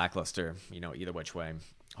pretty lackluster, either which way.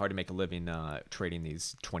 Hard to make a living trading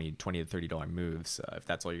these $20 to $30 moves if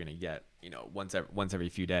that's all you're going to get, once every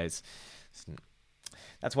few days.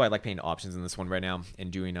 That's why I like paying options in this one right now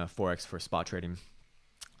and doing Forex for spot trading.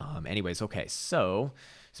 Anyways, okay, so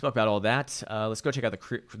spoke about all that. Let's go check out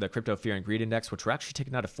the crypto fear and greed index, which we're actually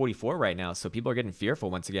taking out of 44 right now. So people are getting fearful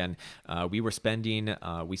once again. We spent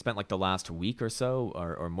like the last week or so,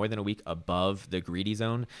 or more than a week, above the greedy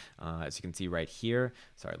zone. As you can see right here.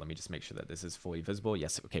 Sorry, let me just make sure that this is fully visible.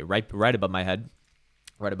 Yes, okay, right above my head.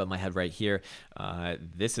 Right above my head right here.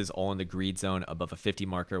 This is all in the greed zone above a 50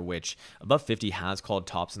 marker, which above 50 has called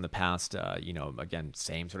tops in the past. Again,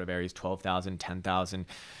 same sort of areas, 12,000, 10,000,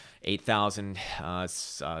 8,000,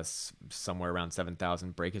 somewhere around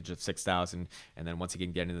 7,000, breakage of 6,000, and then once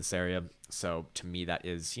again get into this area. So to me, that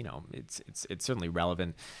is, it's certainly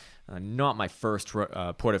relevant. Not my first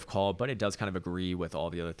port of call, but it does kind of agree with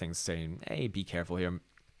all the other things saying, hey, be careful here.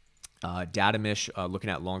 Datamish, looking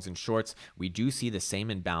at longs and shorts, we do see the same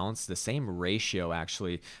imbalance, the same ratio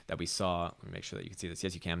actually that we saw. Let me make sure that you can see this.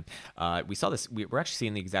 Yes, you can. We saw this. We're actually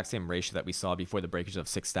seeing the exact same ratio that we saw before the breakage of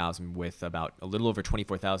 6,000, with about a little over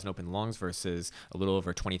 24,000 open longs versus a little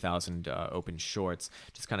over 20,000 open shorts.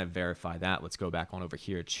 Just kind of verify that. Let's go back on over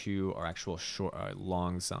here to our actual short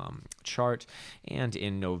longs chart. And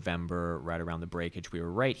in November, right around the breakage, we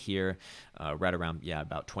were right here, right around, yeah,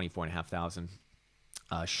 about 24,500.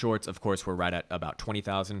 Shorts, of course, were right at about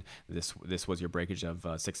 20,000. This was your breakage of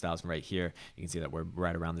 6,000 right here. You can see that we're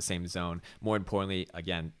right around the same zone. More importantly,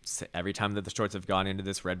 again, every time that the shorts have gone into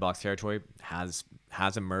this red box territory, has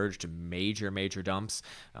emerged major dumps.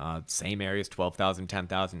 Same areas: 12,000,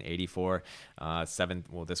 10,000, 84, 7.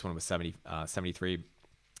 Well, this one was 73.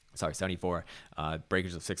 Sorry, 74,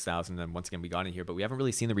 breakage of 6,000. And once again, we got in here, but we haven't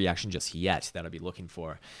really seen the reaction just yet that I'd be looking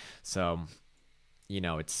for. So, you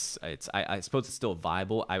know, I suppose it's still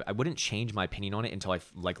viable. I wouldn't change my opinion on it until I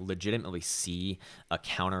legitimately see a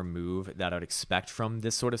counter move that I'd expect from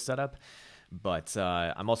this sort of setup. But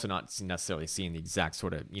I'm also not necessarily seeing the exact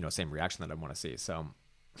sort of, same reaction that I want to see. So,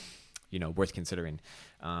 worth considering.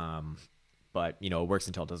 But, it works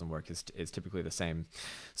until it doesn't work is typically the same.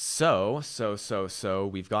 So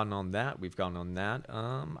we've gotten on that.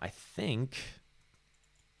 I think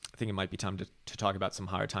it might be time to talk about some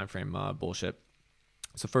higher time frame bullshit.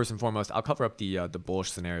 So first and foremost, I'll cover up the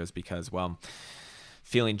bullish scenarios because, well,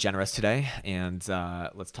 feeling generous today, and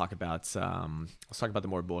let's talk about the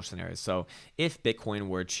more bullish scenarios. So if Bitcoin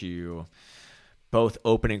were to both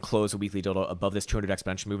open and close a weekly dildo above this 200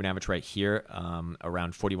 exponential moving average right here,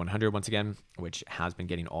 around 4,100 once again, which has been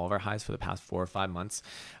getting all of our highs for the past 4 or 5 months,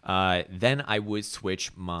 then I would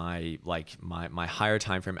switch my higher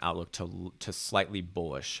time frame outlook to slightly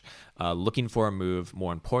bullish, looking for a move,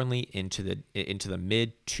 more importantly, into the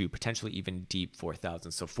mid to potentially even deep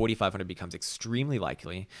 4,000. So 4,500 becomes extremely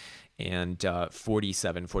likely, and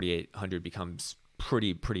 4,800 becomes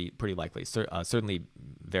pretty likely. Certainly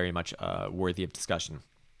very much worthy of discussion.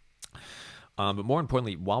 But more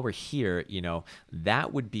importantly, while we're here,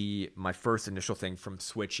 that would be my first initial thing from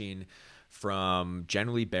switching from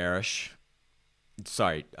generally bearish.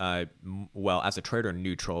 Well, as a trader,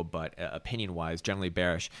 neutral, but opinion-wise, generally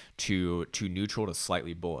bearish to neutral to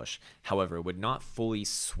slightly bullish. However, it would not fully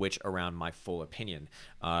switch around my full opinion.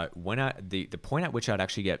 The point at which I'd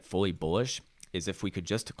actually get fully bullish is if we could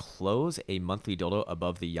just close a monthly dildo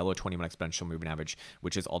above the yellow 21 exponential moving average,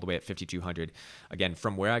 which is all the way at 5,200. Again,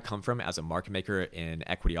 from where I come from as a market maker in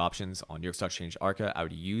equity options on New York Stock Exchange ARCA, I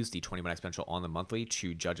would use the 21 exponential on the monthly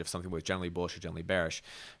to judge if something was generally bullish or generally bearish,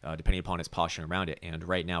 depending upon its posture around it. And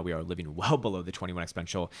right now we are living well below the 21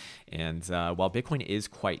 exponential. And while Bitcoin is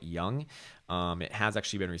quite young, it has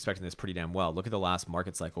actually been respecting this pretty damn well. Look at the last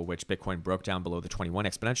market cycle, which Bitcoin broke down below the 21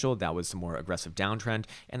 exponential. That was some more aggressive downtrend,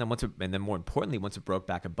 and then more importantly, once it broke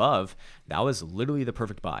back above, that was literally the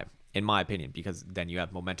perfect buy, in my opinion, because then you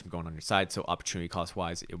have momentum going on your side. So opportunity cost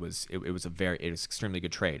wise, it was extremely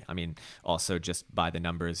good trade. I mean, also just by the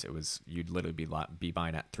numbers, you'd literally be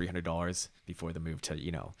buying at $300 before the move to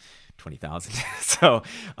 20,000.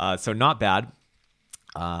 So not bad.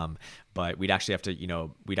 But we'd actually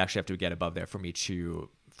have to get above there for me to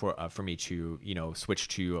switch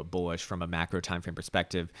to bullish from a macro time frame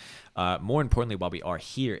perspective. More importantly, while we are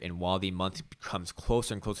here and while the month becomes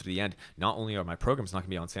closer and closer to the end, not only are my programs not going to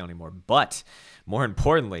be on sale anymore, but more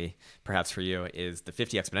importantly, perhaps for you, is the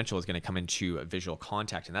 50 exponential is going to come into visual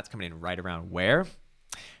contact, and that's coming in right around where?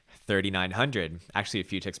 3,900, actually a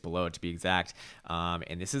few ticks below to be exact.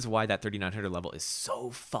 And this is why that 3,900 level is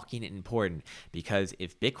so fucking important, because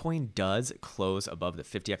if Bitcoin does close above the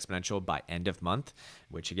 50 exponential by end of month,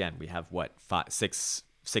 which again, we have what, 6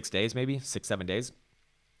 days, maybe 6-7 days,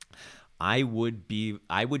 I would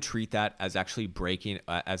treat that as actually breaking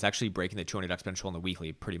the 200 exponential on the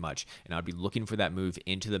weekly, pretty much, and I'd be looking for that move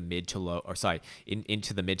into the mid to low, or sorry,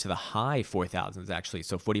 into the mid to the high 4,000s actually.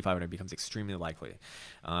 So 4,500 becomes extremely likely.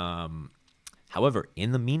 However,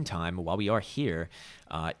 in the meantime, while we are here,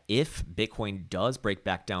 if Bitcoin does break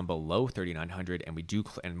back down below 3,900,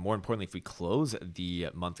 and more importantly, if we close the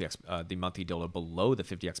monthly dildo below the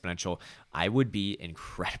 50 exponential, I would be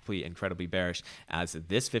incredibly bearish, as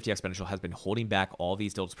this 50 exponential has been holding back all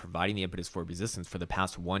these dildos, providing the impetus for resistance for the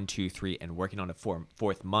past 1, 2, 3, and working on a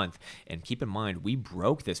fourth month. And keep in mind, we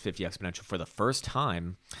broke this 50 exponential for the first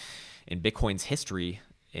time in Bitcoin's history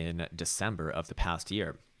in December of the past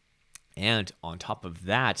year. And on top of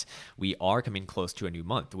that, we are coming close to a new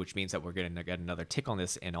month, which means that we're going to get another tick on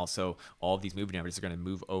this. And also all of these moving averages are going to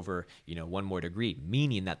move over, one more degree,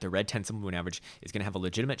 meaning that the red 10 simple moving average is going to have a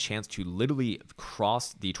legitimate chance to literally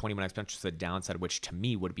cross the 21 exponential to the downside, which to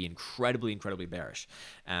me would be incredibly, incredibly bearish,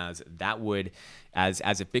 as that would, as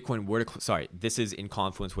if Bitcoin were to, this is in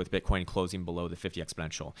confluence with Bitcoin closing below the 50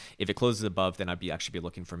 exponential. If it closes above, then I'd actually be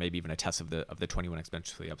looking for maybe even a test of the 21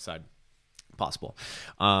 exponential to the upside. Possible.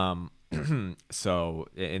 So,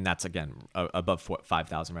 and that's again above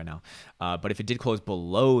 5,000 right now. But if it did close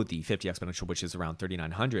below the 50 exponential, which is around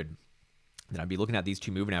 3,900, then I'd be looking at these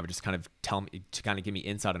two moving averages to kind of give me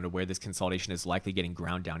insight into where this consolidation is likely getting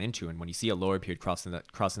ground down into. And when you see a lower period crossing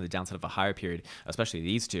the downside of a higher period, especially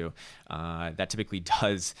these two, that typically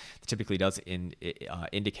does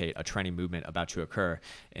indicate a trending movement about to occur.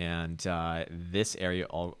 And this area,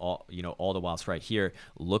 all the whilst right here,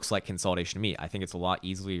 looks like consolidation to me. I think it's a lot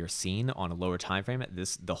easier seen on a lower time frame.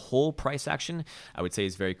 The whole price action, I would say,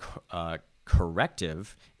 is very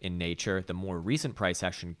corrective in nature. The more recent price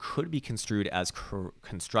action could be construed as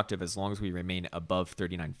constructive as long as we remain above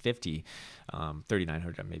 3950,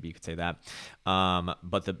 3900, maybe you could say that.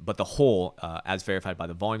 But the whole, as verified by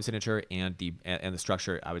the volume signature and the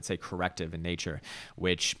structure, I would say corrective in nature,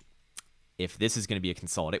 which, if this is going to be a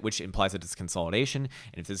consolidate, which implies that it's consolidation,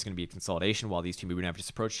 and if this is going to be a consolidation while these two moving averages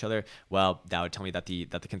approach each other, well, that would tell me that the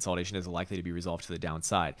consolidation is likely to be resolved to the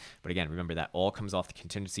downside. But again, remember that all comes off the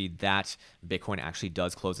contingency that Bitcoin actually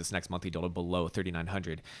does close this next monthly dodo below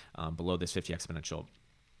 3,900, below this 50 exponential.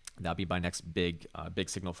 That'll be my next big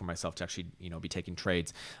signal for myself to actually be taking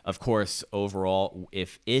trades. Of course, overall,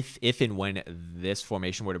 if and when this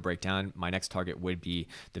formation were to break down, my next target would be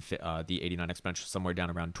the 89 exponential, somewhere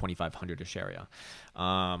down around 2,500-ish area.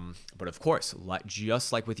 But of course,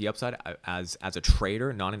 just like with the upside, as a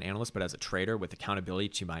trader, not an analyst, but as a trader with accountability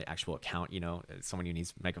to my actual account, someone who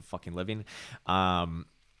needs to make a fucking living,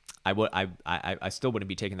 I still wouldn't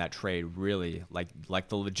be taking that trade really like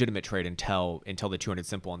the legitimate trade until the 200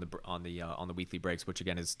 simple on the weekly breaks, which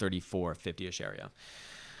again is 3450-ish area.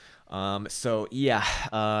 So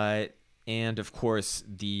yeah, and of course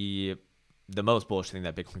the most bullish thing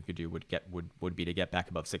that Bitcoin could do would be to get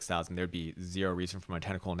back above 6,000. There'd be zero reason from a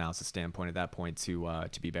technical analysis standpoint at that point to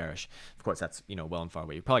be bearish. Of course, that's well and far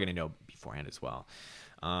away. You're probably gonna know beforehand as well.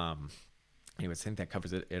 Anyways, I think that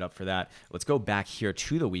covers it up for that. Let's go back here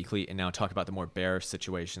to the weekly and now talk about the more bearish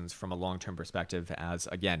situations from a long-term perspective, as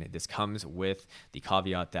again, this comes with the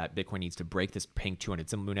caveat that Bitcoin needs to break this pink 200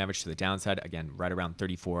 simple moving average to the downside, again, right around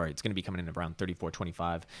 34. It's going to be coming in around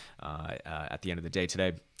 34.25 at the end of the day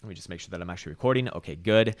today. Let me just make sure that I'm actually recording. Okay,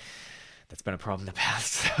 good. That's been a problem in the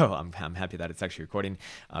past, so I'm happy that it's actually recording.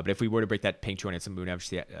 But if we were to break that pink 200 simple moving average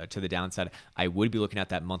to the downside, I would be looking at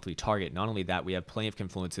that monthly target. Not only that, we have plenty of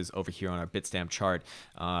confluences over here on our Bitstamp chart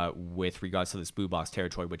with regards to this blue box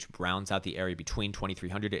territory, which rounds out the area between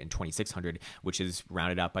 2,300 and 2,600, which is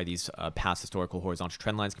rounded out by these past historical horizontal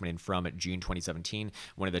trend lines coming in from June 2017,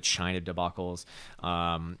 one of the China debacles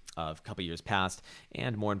of a couple years past,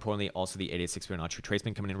 and more importantly, also the 886 Fibonacci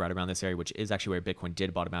retracement coming in right around this area, which is actually where Bitcoin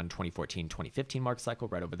did bottom out in 2014-2015 market cycle,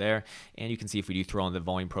 right over there. And you can see if we do throw on the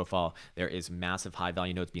volume profile, there is massive high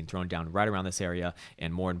value nodes being thrown down right around this area,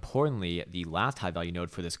 and more importantly, the last high value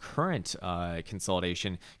node for this current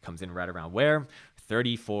consolidation comes in right around where?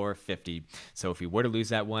 3450. So if we were to lose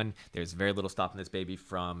that one, there's very little stopping this baby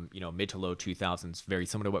from mid to low 2000s, very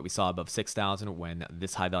similar to what we saw above 6,000 when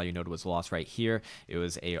this high value node was lost right here. It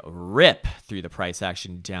was a rip through the price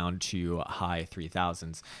action down to high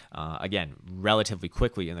 3000s. Again, relatively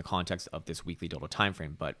quickly in the context of this weekly dildo time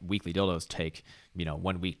frame, but weekly dildos take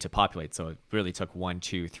 1 week to populate, so it really took 1,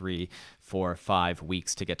 2, 3, 4, 5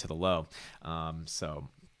 weeks to get to the low. So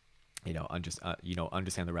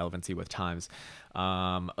understand the relevancy with times.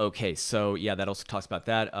 Okay, so yeah, that also talks about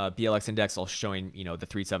that. BLX index also showing, the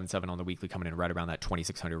 377 on the weekly coming in right around that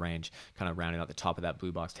 2,600 range, kind of rounding out the top of that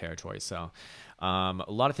blue box territory. So a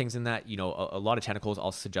lot of things in that, a lot of technicals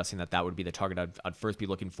also suggesting that would be the target I'd first be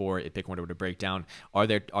looking for if Bitcoin were to break down. Are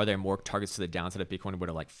there more targets to the downside if Bitcoin were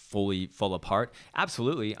to fully fall apart?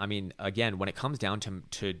 Absolutely. I mean, again, when it comes down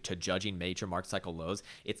to judging major market cycle lows,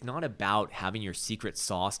 it's not about having your secret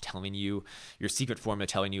sauce telling you, your secret formula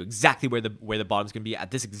telling you exactly where the bottom's going to be at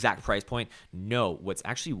this exact price point. No, what's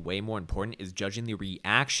actually way more important is judging the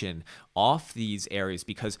reaction off these areas,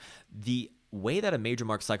 because the way that a major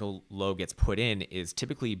market cycle low gets put in is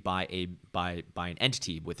typically by an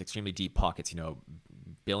entity with extremely deep pockets, $1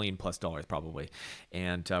 billion+ probably.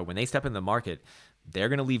 And when they step in the market, they're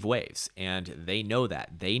going to leave waves, and they know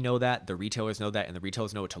that. They know that. The retailers know that, and the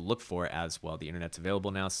retailers know what to look for as well. The internet's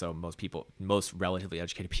available now, so most relatively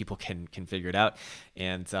educated people can figure it out.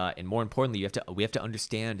 And more importantly, we have to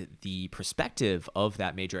understand the perspective of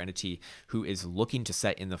that major entity who is looking to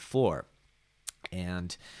set in the floor,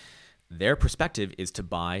 and their perspective is to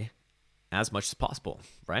buy as much as possible,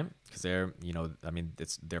 right? Because they're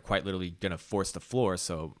quite literally going to force the floor,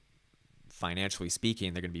 so financially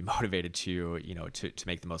speaking, they're going to be motivated to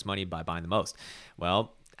make the most money by buying the most.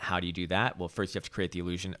 Well, how do you do that? Well, first you have to create the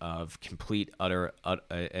illusion of complete, utter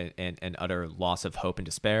loss of hope and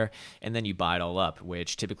despair, and then you buy it all up,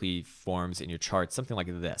 which typically forms in your chart something like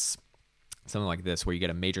this. Something like this, where you get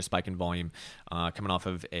a major spike in volume coming off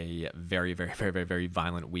of a very, very, very, very, very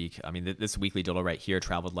violent week. I mean, this weekly dildo right here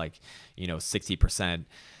traveled 60%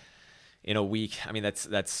 in a week. I mean,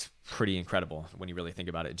 that's pretty incredible when you really think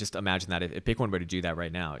about it. Just imagine that if Bitcoin were to do that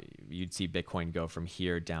right now, you'd see Bitcoin go from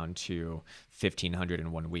here down to 1,500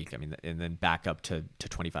 in 1 week. I mean, and then back up to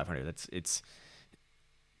 2,500. It's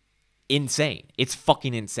insane. It's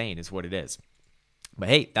fucking insane is what it is. But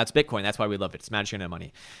hey, that's Bitcoin. That's why we love it. It's magic and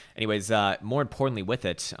money. Anyways, more importantly with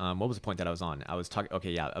it, what was the point that I was on? I was talking,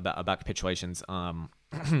 about capitulations. When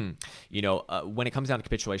it comes down to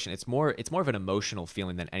capitulation, it's more of an emotional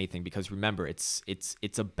feeling than anything, because remember, it's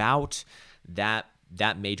about that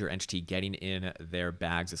major entity getting in their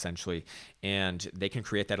bags essentially, and they can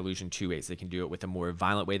create that illusion two ways. They can do it with a more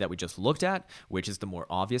violent way that we just looked at, which is the more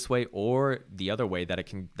obvious way, or the other way that it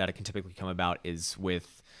can typically come about is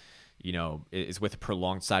with a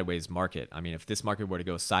prolonged sideways market. I mean, if this market were to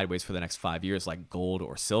go sideways for the next 5 years, like gold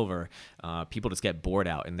or silver, people just get bored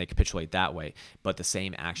out and they capitulate that way. But the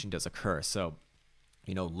same action does occur. So,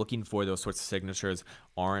 looking for those sorts of signatures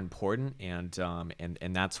are important, and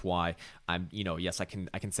that's why I'm, yes, I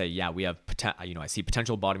can say, yeah, we have, I see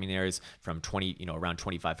potential bottoming areas from around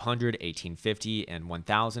 2,500, 1,850, and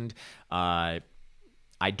 1,000. I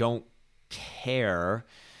don't care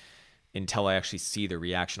until I actually see the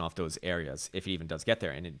reaction off those areas, if it even does get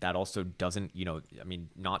there. And that also doesn't,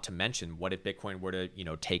 not to mention, what if Bitcoin were to,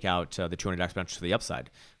 take out the 200 exponential to the upside?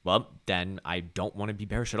 Well, then I don't want to be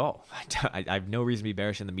bearish at all. I have no reason to be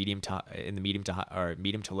bearish in the medium to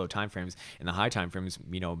low time frames. In the high time frames,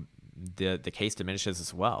 the case diminishes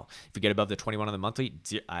as well. If you get above the 21 on the monthly,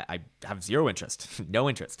 I have zero interest, no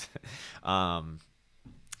interest.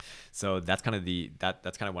 So that's kind of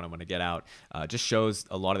that's kind of what I want to get out. Just shows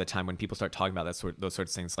a lot of the time when people start talking about those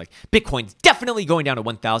sorts of things, like Bitcoin's definitely going down to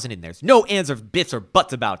 1,000 and there's no ands or bits or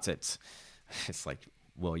buts about it. It's like,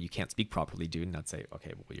 well, you can't speak properly, dude, and not say,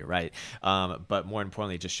 okay, well, you're right. But more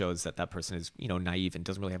importantly, it just shows that person is, naive and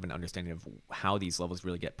doesn't really have an understanding of how these levels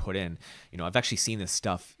really get put in. I've actually seen this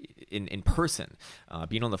stuff in person.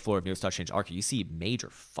 Being on the floor of New York Stock Exchange Arca, you see major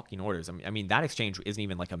fucking orders. I mean, that exchange isn't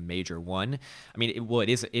even like a major one. I mean,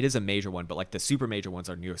 it is a major one, but like the super major ones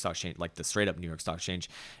are New York Stock Exchange, like the straight up New York Stock Exchange,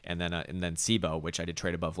 and then SIBO, which I did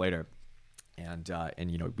trade above later. And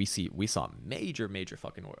we saw major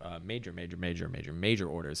fucking major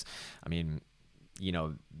orders. I mean,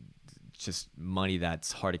 just money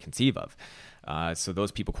that's hard to conceive of. So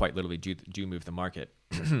those people quite literally do move the market.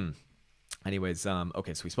 Anyways,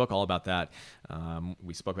 okay, so we spoke all about that.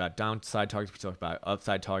 We spoke about downside targets. We spoke about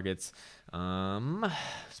upside targets.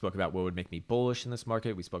 Spoke about what would make me bullish in this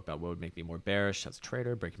market. We spoke about what would make me more bearish as a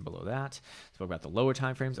trader, breaking below that. Spoke about the lower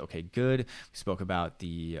time frames. Okay, good. We spoke about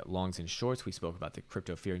the longs and shorts. We spoke about the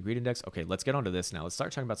crypto fear and greed index. Okay, let's get onto this now. Let's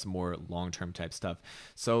start talking about some more long-term type stuff.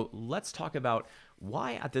 So let's talk about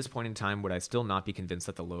why at this point in time would I still not be convinced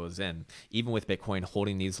that the low is in, even with Bitcoin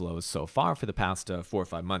holding these lows so far for the past 4 or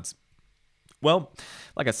 5 months. Well,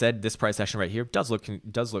 like I said, this price action right here does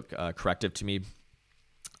look corrective to me.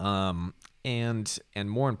 And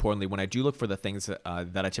more importantly, when I do look for the things that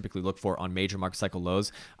I typically look for on major market cycle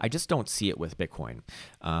lows, I just don't see it with Bitcoin.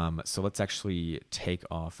 So let's actually take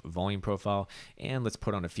off volume profile and let's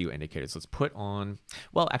put on a few indicators. Let's put on,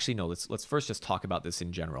 well, actually, no, let's first just talk about this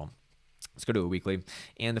in general. Let's go to a weekly.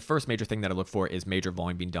 And the first major thing that I look for is major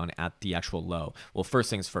volume being done at the actual low. Well,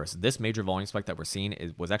 first things first, this major volume spike that we're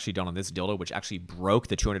seeing was actually done on this dildo, which actually broke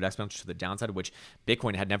the 200 exponential to the downside, which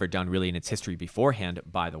Bitcoin had never done really in its history beforehand,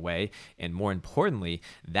 by the way. And more importantly,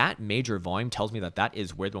 that major volume tells me that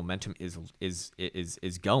is where the momentum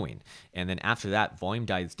is going. And then after that, volume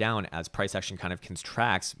dies down as price action kind of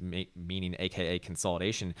contracts, meaning AKA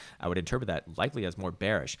consolidation. I would interpret that likely as more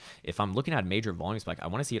bearish. If I'm looking at a major volume spike, I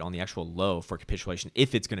want to see it on the actual low for capitulation,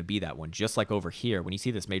 if it's going to be that one. Just like over here, when you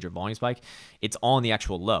see this major volume spike, it's on the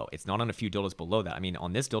actual low. It's not on a few dildos below that. I mean,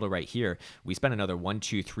 on this dildo right here, we spent another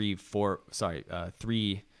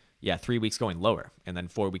 3 Yeah, 3 weeks going lower and then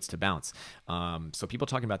 4 weeks to bounce. So people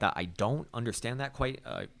talking about that, I don't understand that quite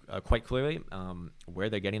clearly, where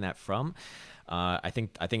they're getting that from. I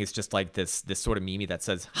think it's just like this sort of meme that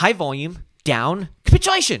says high volume, down,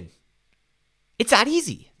 capitulation. It's that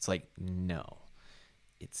easy. It's like, no,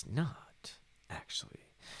 it's not actually.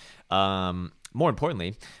 More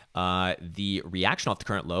importantly, the reaction off the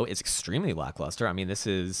current low is extremely lackluster. I mean,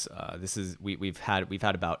 we've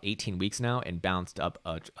had about 18 weeks now and bounced up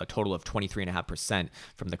a total of 23.5%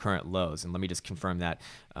 from the current lows. And let me just confirm that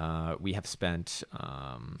we have spent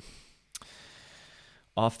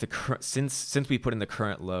off the since we put in the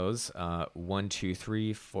current lows, 1, 2,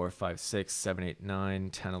 3, 4, 5, 6, 7, 8, 9,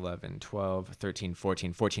 10, 11, 12, 13,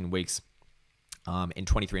 14 weeks. In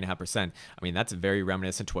 23.5%. I mean, that's very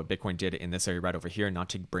reminiscent to what Bitcoin did in this area right over here, not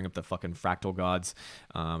to bring up the fucking fractal gods,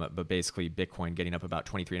 but basically Bitcoin getting up about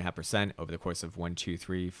 23.5% over the course of 1, 2,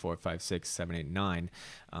 3, 4, 5, 6, 7, 8, 9.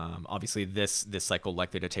 Obviously this cycle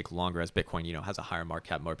likely to take longer as Bitcoin, has a higher market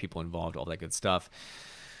cap, more people involved, all that good stuff.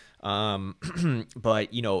 But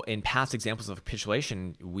in past examples of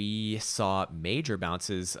capitulation, we saw major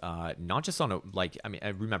bounces, not just on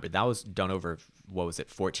remember that was done over, what was it,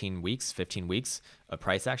 14 weeks, 15 weeks of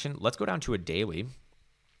price action. Let's go down to a daily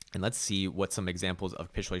and let's see what some examples of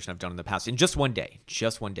capitulation I've done in the past in just one day,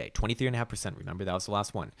 23.5%. Remember that was the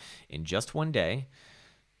last one. In just one day,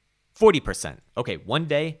 40%. Okay. One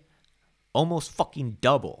day, almost fucking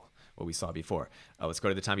double what we saw before. Let's go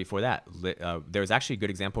to the time before that. There's actually a good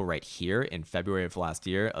example right here in February of last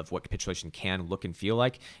year of what capitulation can look and feel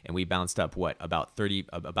like, and we bounced up about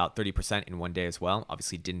 30% in one day as well.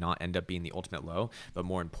 Obviously did not end up being the ultimate low, but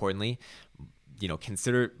more importantly,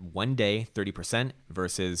 consider one day 30%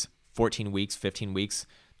 versus 14 weeks, 15 weeks,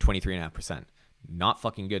 23.5%. Not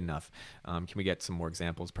fucking good enough. Can we get some more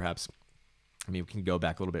examples perhaps? I mean, we can go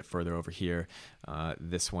back a little bit further over here.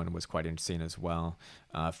 This one was quite interesting as well.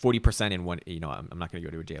 40% in one, I'm not going to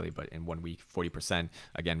go to a daily, but in 1 week, 40%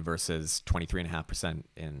 again versus 23.5%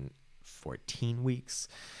 in 14 weeks.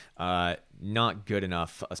 Not good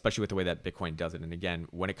enough, especially with the way that Bitcoin does it. And again,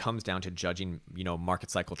 when it comes down to judging,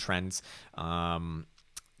 market cycle trends,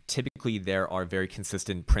 typically there are very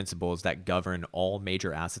consistent principles that govern all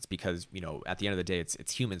major assets because, at the end of the day,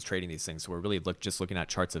 it's humans trading these things. So we're really just looking at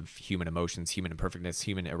charts of human emotions, human imperfectness,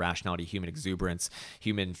 human irrationality, human exuberance,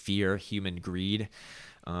 human fear, human greed,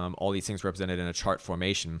 all these things represented in a chart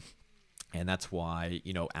formation. And that's why,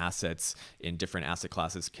 assets in different asset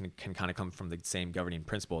classes can kind of come from the same governing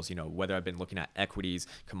principles. Whether I've been looking at equities,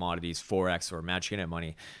 commodities, Forex, or magic internet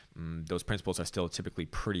money, those principles are still typically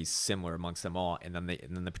pretty similar amongst them all. And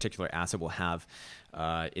then the particular asset will have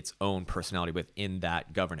its own personality within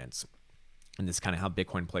that governance. And this is kind of how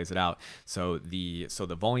Bitcoin plays it out. So the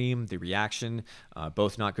volume, the reaction,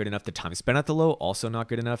 both not good enough. The time spent at the low, also not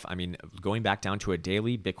good enough. I mean, going back down to a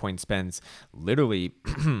daily, Bitcoin spends literally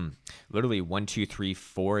 1, 2, 3,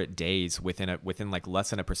 4 days within like less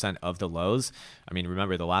than 1% of the lows. I mean,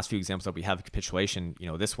 remember the last few examples that we have of capitulation.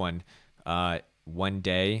 This one, 1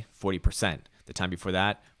 day, 40%. The time before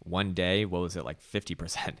that, 1 day, what was it, like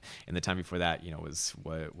 50%? And the time before that, was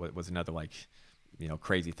another like,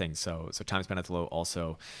 crazy things. So time spent at the low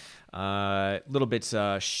also a little bit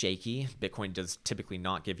shaky. Bitcoin does typically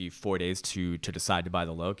not give you 4 days to decide to buy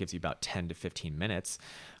the low. It gives you about 10 to 15 minutes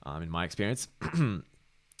in my experience.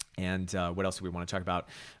 And what else do we want to talk about?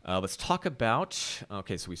 Let's talk about,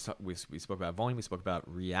 okay, so we spoke about volume, we spoke about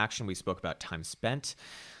reaction, we spoke about time spent.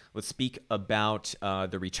 Let's speak about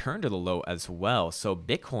the return to the low as well. So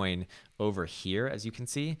Bitcoin over here, as you can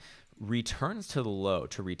see, returns to the low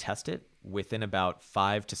to retest it within about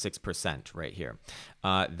 5 to 6% right here.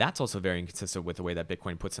 That's also very inconsistent with the way that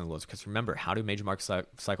Bitcoin puts in the lows. Because remember, how do major market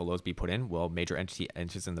cycle lows be put in? Well, major entity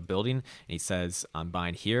enters in the building and he says, I'm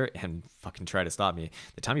buying here and fucking try to stop me.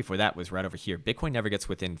 The time before that was right over here. Bitcoin never gets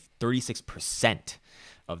within 36%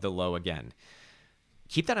 of the low again.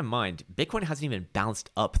 Keep that in mind. Bitcoin hasn't even bounced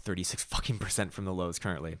up 36% from the lows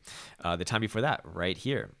currently. The time before that, right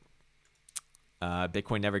here.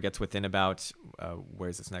 Bitcoin never gets within about,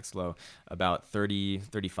 where's this next low? About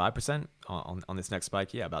 35% on this next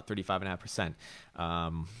spike. Yeah, about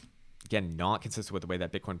 35.5%. Again, not consistent with the way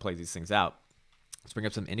that Bitcoin plays these things out. Let's bring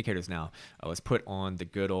up some indicators now. Let's put on the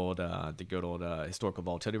good old historical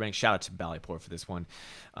volatility rank. Shout out to Ballyport for this one.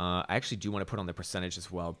 I actually do want to put on the percentage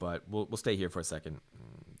as well, but we'll stay here for a second.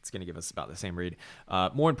 It's going to give us about the same read.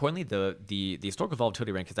 More importantly, the historical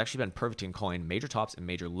volatility rank has actually been perfect in calling major tops and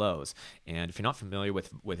major lows. And if you're not familiar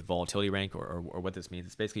with volatility rank or what this means,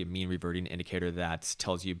 it's basically a mean reverting indicator that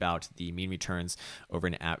tells you about the mean returns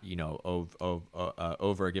over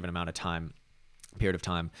over a given amount of time. period of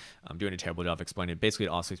time. I'm doing a terrible job of explaining it. Basically, it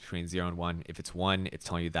oscillates between 0 and 1. If it's 1, it's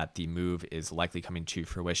telling you that the move is likely coming to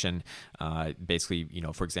fruition. Basically,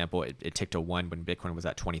 for example, it ticked to 1 when Bitcoin was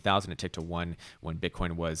at 20,000. It ticked to 1 when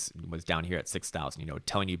Bitcoin was down here at 6,000.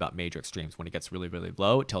 Telling you about major extremes. When it gets really, really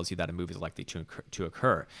low, it tells you that a move is likely to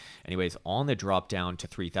occur. Anyways, on the drop down to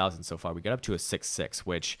 3,000 so far, we got up to a 6.6,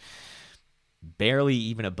 which barely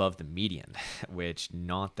even above the median, which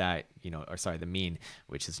not that, the mean,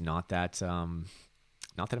 which is not that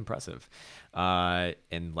impressive.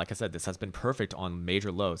 And like I said, this has been perfect on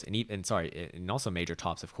major lows and also major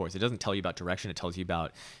tops, of course. It doesn't tell you about direction. It tells you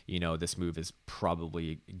about, this move is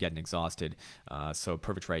probably getting exhausted. So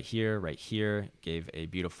perfect right here, gave a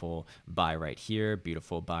beautiful buy right here,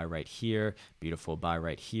 beautiful buy right here, beautiful buy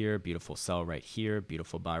right here, beautiful sell right here,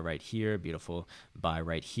 beautiful buy right here, beautiful buy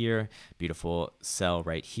right here, beautiful sell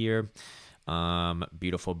right here,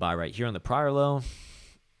 beautiful buy right here on the prior low,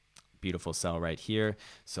 beautiful sell right here.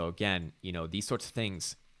 So again, these sorts of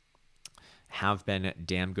things have been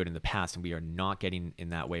damn good in the past, and we are not getting in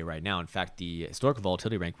that way right now. In fact, the historical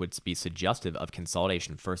volatility rank would be suggestive of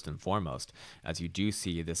consolidation first and foremost, as you do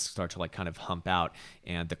see this start to kind of hump out.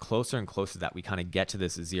 And the closer and closer that we kind of get to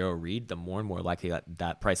this zero read, the more and more likely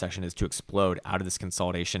that price action is to explode out of this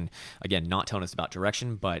consolidation. Again, not telling us about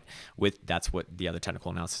direction, but that's what the other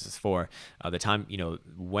technical analysis is for. The time,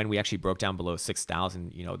 when we actually broke down below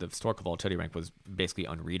 6,000, the historical volatility rank was basically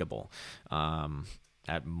unreadable.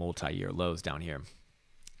 At multi-year lows down here.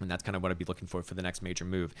 And that's kind of what I'd be looking for the next major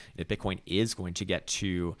move. If Bitcoin is going to get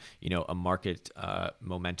to, a market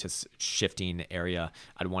momentous shifting area,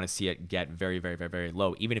 I'd want to see it get very, very, very, very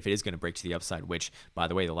low, even if it is going to break to the upside, which, by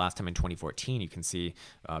the way, the last time in 2014, you can see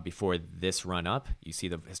before this run up, you see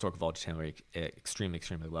the historical volatility rate extremely,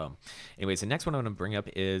 extremely low. Anyways, the next one I'm going to bring up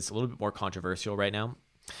is a little bit more controversial right now,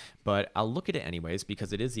 but I'll look at it anyways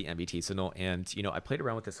because it is the MVT signal. And, I played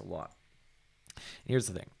around with this a lot. Here's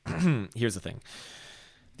the thing. Here's the thing.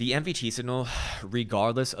 The MVT signal,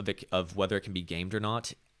 regardless of whether it can be gamed or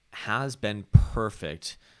not, has been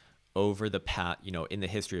perfect over the past, in the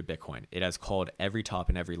history of Bitcoin. It has called every top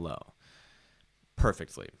and every low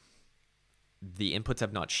perfectly. The inputs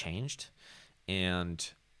have not changed, and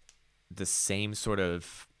the same sort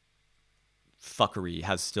of fuckery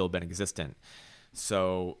has still been existent.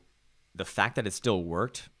 So the fact that it still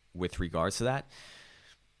worked with regards to that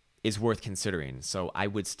is worth considering. So I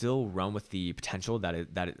would still run with the potential that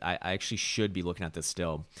I actually should be looking at this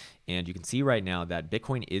still. And you can see right now that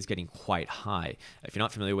Bitcoin is getting quite high. If you're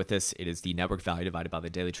not familiar with this, it is the network value divided by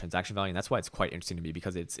the daily transaction value. And that's why it's quite interesting to me,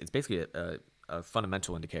 because it's basically a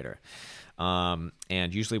fundamental indicator.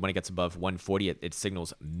 And usually when it gets above 140, it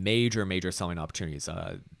signals major selling opportunities.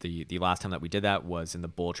 The last time that we did that was in the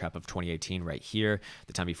bull trap of 2018 right here.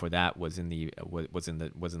 The time before that was in the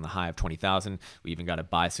high of 20,000. We even got a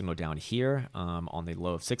buy signal down here on the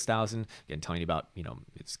low of 6,000. Again, telling you about,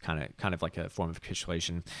 it's kind of like a form of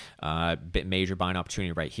capitulation. Major buying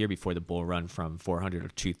opportunity right here before the bull run from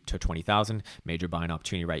 400 to 20,000. Major buying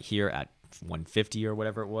opportunity right here at 150 or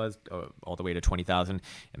whatever it was, all the way to 20,000.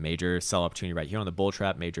 A major sell opportunity right here on the bull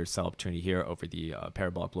trap. Major sell opportunity here over the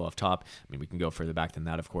parabolic blow off top. I mean, we can go further back than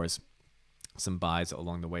that, of course. Some buys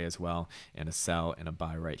along the way as well, and a sell and a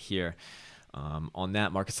buy right here. On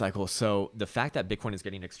that market cycle. So the fact that Bitcoin is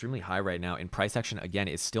getting extremely high right now in price action, again,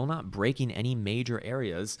 is still not breaking any major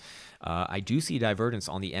areas. I do see divergence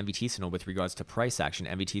on the MVT signal with regards to price action.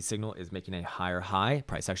 MVT signal is making a higher high.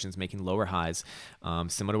 Price action is making lower highs,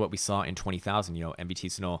 similar to what we saw in 20,000.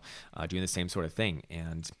 MVT signal doing the same sort of thing.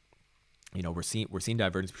 And we're seeing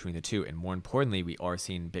divergence between the two, and more importantly, we are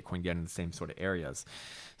seeing Bitcoin get in the same sort of areas.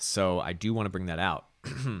 So I do want to bring that out.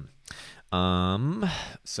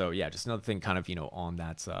 So yeah, just another thing kind of, on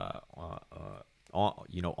that,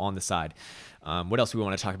 on the side. What else do we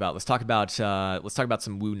want to talk about? Let's talk about some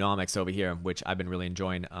Woonomics over here, which I've been really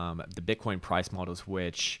enjoying. The Bitcoin price models,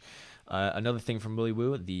 which, another thing from Willy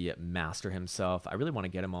Woo, the master himself. I really want to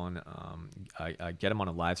get him on, get him on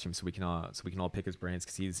a live stream so we can all pick his brains,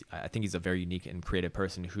 because I think he's a very unique and creative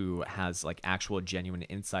person who has like actual genuine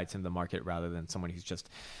insights into the market rather than someone who's just.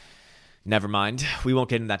 Never mind. We won't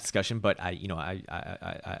get into that discussion, but I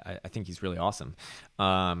think he's really awesome.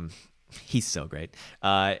 He's so great.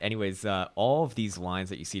 Anyways, all of these lines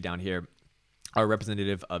that you see down here are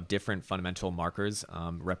representative of different fundamental markers,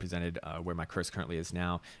 represented where my cursor currently is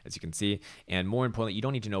now, as you can see. And more importantly, you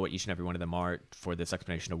don't need to know what each and every one of them are for this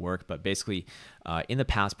explanation to work. But basically, in the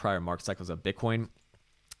past prior market cycles of Bitcoin,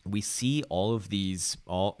 we see all of these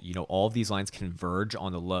lines converge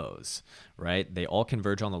on the lows, right? They all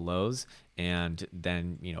converge on the lows, and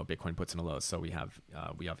then Bitcoin puts in a low. So we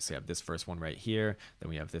obviously have this first one right here, then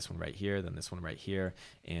we have this one right here, then this one right here,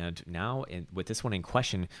 and now with this one in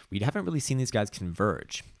question, we haven't really seen these guys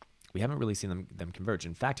converge. We haven't really seen them converge.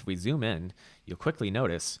 In fact, if we zoom in, you'll quickly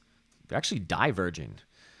notice they're actually diverging.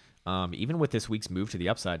 Even with this week's move to the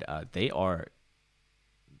upside, they are.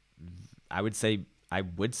 I would say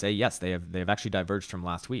yes, they have actually diverged from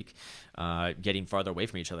last week, getting farther away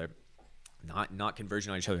from each other. Not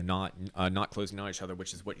converging on each other, not closing on each other,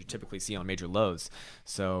 which is what you typically see on major lows.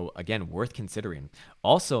 So again, worth considering.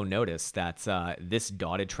 Also notice that this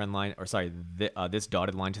dotted trend line, or sorry, this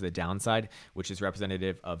dotted line to the downside, which is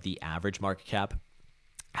representative of the average market cap,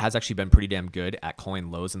 has actually been pretty damn good at calling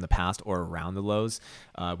lows in the past or around the lows.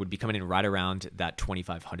 Would be coming in right around that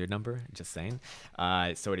 2,500 number, just saying.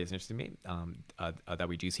 So it is interesting to me that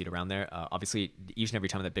we do see it around there. Obviously, each and every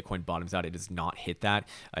time that Bitcoin bottoms out, it does not hit that.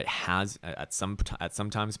 It has at some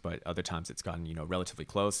times, but other times it's gotten relatively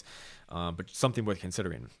close. But something worth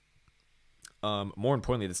considering. More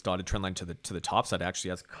importantly, this dotted trend line to the top side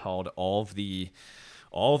actually has called all of the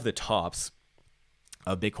tops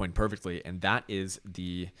of Bitcoin perfectly, and that is how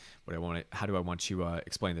do I want to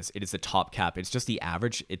explain this? It is the top cap. It's just the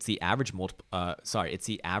average. It's the average it's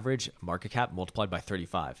the average market cap multiplied by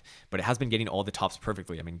 35. But it has been getting all the tops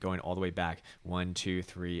perfectly. I mean, going all the way back 1, 2,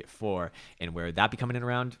 3, 4, and where that be coming in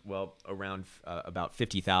around? Well, around about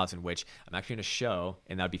 50,000, which I'm actually going to show,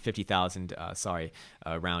 and that would be 50,000.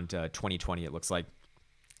 Around 2020. It looks like.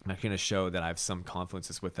 I'm actually going to show that I have some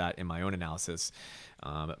confluences with that in my own analysis.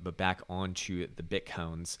 But back onto the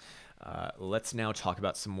Bitcoins, let's now talk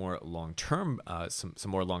about some more long-term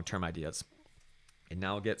ideas. And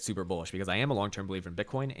now I'll get super bullish because I am a long-term believer in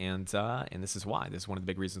Bitcoin, and this is why. This is one of the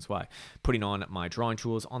big reasons why. Putting on my drawing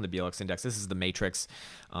tools on the BLX index. This is the matrix.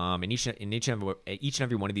 And each and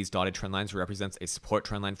every one of these dotted trend lines represents a support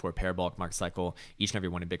trend line for a parabolic market cycle. Each and every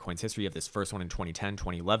one in Bitcoin's history. You have this first one in 2010,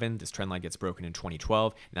 2011. This trend line gets broken in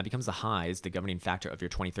 2012, and that becomes the highs, the governing factor of your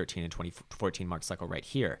 2013 and 2014 market cycle right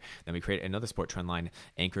here. Then we create another support trend line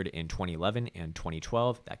anchored in 2011 and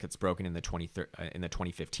 2012. That gets broken in the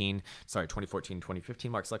 2014,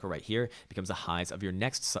 2015 market cycle right here. Becomes the highs of your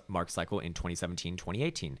next market cycle in 2017,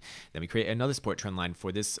 2018. Then we create another support trend line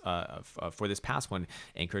for this past one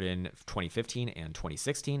anchored in 2015 and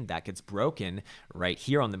 2016. That gets broken right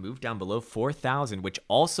here on the move down below 4,000, which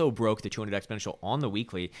also broke the 200 exponential on the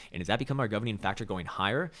weekly. And does that become our governing factor going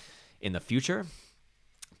higher in the future?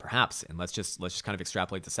 Perhaps, and let's just kind of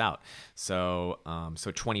extrapolate this out. So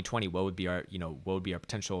 2020, what would be our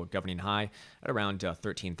potential governing high at around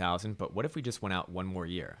 13,000? But what if we just went out one more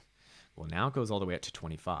year? Well, now it goes all the way up to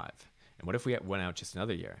 25. And what if we went out just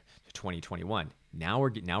another year to 2021? Now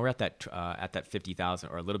we're at that 50,000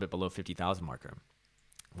 or a little bit below 50,000 marker.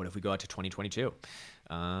 What if we go out to 2022?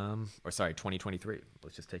 2023?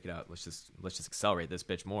 Let's just take it out. Let's just accelerate this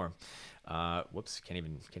bitch more. Whoops, can't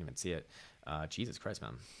even see it. Jesus Christ,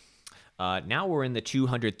 man. Now we're in the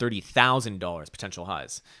 $230,000 potential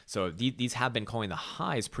highs. So these have been calling the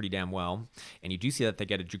highs pretty damn well. And you do see that they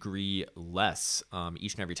get a degree less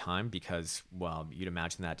each and every time because, well, you'd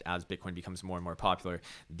imagine that as Bitcoin becomes more and more popular,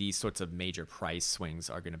 these sorts of major price swings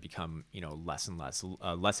are going to become, less and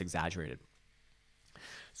less exaggerated.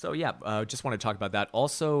 So yeah, just want to talk about that.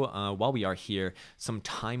 Also, while we are here, some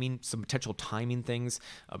potential timing things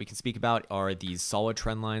we can speak about are these solid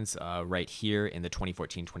trend lines right here in the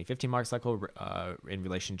 2014-2015 market cycle in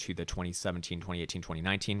relation to the 2017, 2018,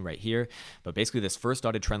 2019 right here. But basically, this first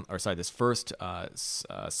solid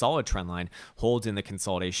trend line holds in the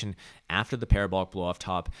consolidation after the parabolic blow off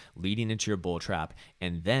top, leading into your bull trap,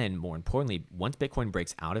 and then more importantly, once Bitcoin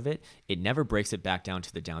breaks out of it, it never breaks it back down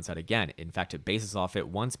to the downside again. In fact, it bases off it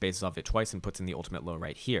once, bases off it twice, and puts in the ultimate low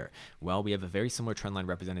right here. Well, we have a very similar trend line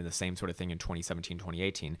representing the same sort of thing in 2017,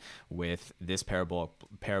 2018 with this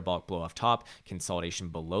parabolic blow off top, consolidation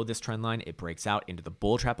below this trend line. It breaks out into the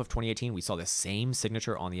bull trap of 2018. We saw the same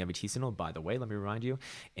signature on the MVT signal, by the way, let me remind you.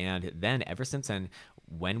 And then ever since then,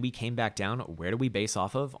 when we came back down, where do we base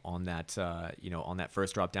off of on that, on that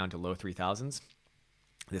first drop down to low 3,000s?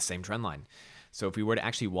 This same trend line. So if we were to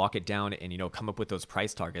actually walk it down and come up with those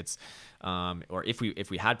price targets, or if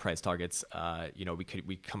we had price targets,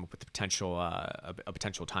 we come up with a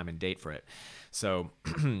potential time and date for it. So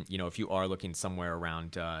if you are looking somewhere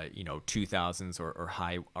around 2000s or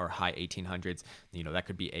high 1800s, that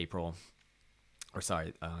could be April. or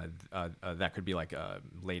sorry, that could be like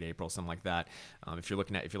late April, something like that. If you're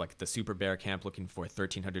like the super bear camp looking for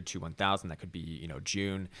 1,300 to 1,000, that could be,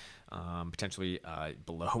 June, potentially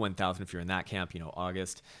below 1,000 if you're in that camp,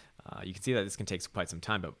 August. You can see that this can take quite some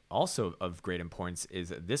time, but also of great importance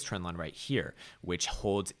is this trend line right here, which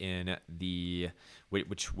holds in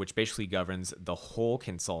which basically governs the whole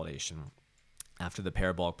consolidation after the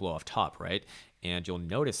parabolic blow off top, right? And you'll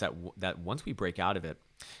notice that once we break out of it,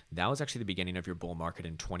 that was actually the beginning of your bull market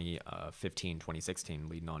in 2015, 2016,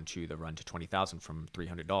 leading on to the run to 20,000 from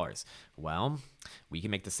 $300. Well, we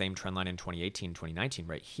can make the same trend line in 2018, 2019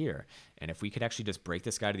 right here. And if we could actually just break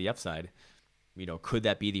this guy to the upside, could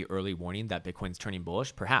that be the early warning that Bitcoin's turning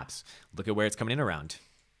bullish? Perhaps. Look at where it's coming in around.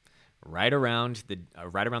 Right around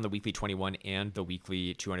the weekly 21 and the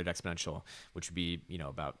weekly 200 exponential, which would be,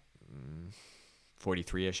 about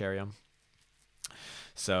 43-ish area.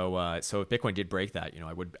 So if Bitcoin did break that,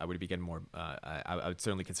 I would be getting more. I would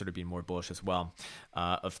certainly consider being more bullish as well.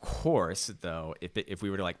 Of course, though, if we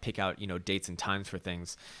were to like pick out dates and times for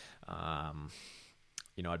things,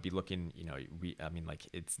 I'd be looking.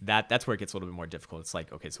 It's that's where it gets a little bit more difficult. It's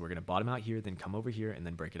like, okay, so we're gonna bottom out here, then come over here, and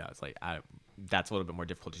then break it out. It's like that's a little bit more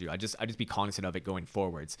difficult to do. I just be cognizant of it going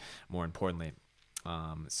forwards. More importantly.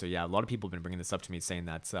 So yeah, a lot of people have been bringing this up to me, saying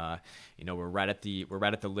that we're right at the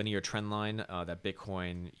linear trend line that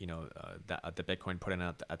Bitcoin that Bitcoin put in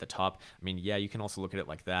at the top. I mean, yeah, you can also look at it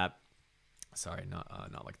like that. Sorry,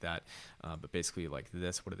 not like that, but basically like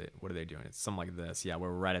this. What are they doing? It's something like this. Yeah,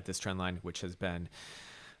 we're right at this trend line, which has been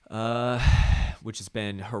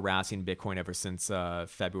harassing Bitcoin ever since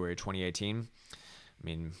February 2018. I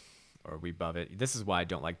mean, or are we above it? This is why I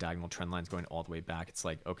don't like diagonal trend lines going all the way back. It's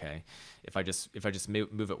like, okay, if I just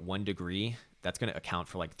move it 1 degree, that's going to account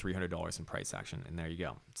for like $300 in price action, and there you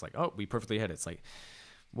go. It's like, oh, we perfectly hit it. It's like,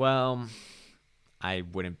 well, I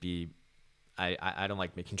wouldn't be. I don't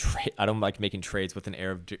like making I don't like making trades with an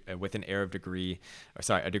error of degree, or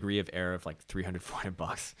sorry, a degree of error of like $300, $400.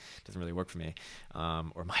 Doesn't really work for me,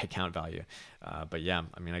 or my account value. But yeah,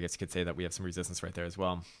 I mean, I guess you could say that we have some resistance right there as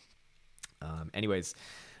well. Anyways.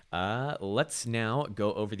 Let's now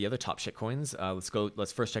go over the other top shitcoins.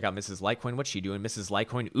 Let's first check out Mrs. Litecoin. What's she doing? Mrs.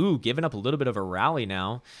 Litecoin, ooh, giving up a little bit of a rally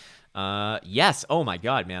now. Yes. Oh my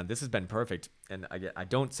God, man, this has been perfect. And I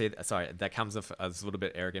don't say that, sorry, that comes off as a little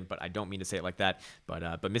bit arrogant, but I don't mean to say it like that.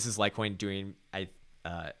 But Mrs. Litecoin doing, a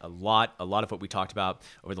lot of what we talked about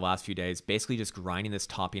over the last few days, basically just grinding this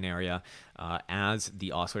topping area as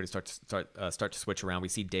the oscillators start to switch around. We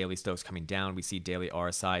see daily Stochs coming down. We see daily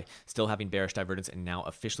RSI still having bearish divergence, and now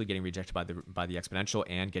officially getting rejected by the exponential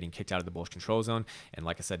and getting kicked out of the bullish control zone. And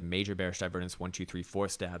like I said, major bearish divergence, 1, 2, 3, 4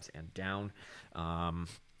 stabs and down.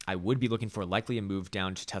 I would be looking for likely a move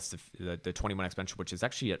down to test the 21 exponential, which is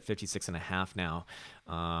actually at 56.5 now.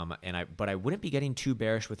 But I wouldn't be getting too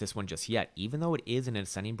bearish with this one just yet, even though it is an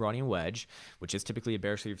ascending Brownian wedge, which is typically a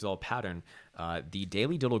bearishly resolved pattern. The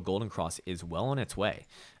daily diddle golden cross is well on its way.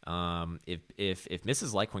 If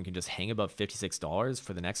Mrs. Litecoin can just hang above $56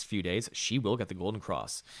 for the next few days, she will get the golden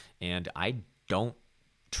cross. And I don't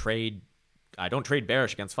trade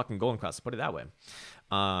bearish against fucking golden cross, put it that way.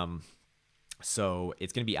 So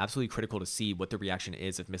it's going to be absolutely critical to see what the reaction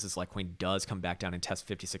is if Mrs. Litecoin does come back down and test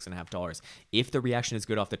 $56.50. If the reaction is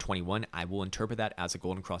good off the 21, I will interpret that as a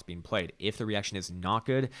golden cross being played. If the reaction is not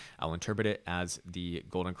good, I'll interpret it as the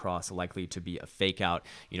golden cross likely to be a fake out,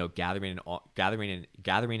 gathering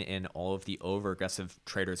in all of the over aggressive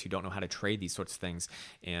traders who don't know how to trade these sorts of things,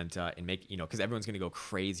 and make, because everyone's going to go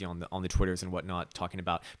crazy on the Twitters and whatnot talking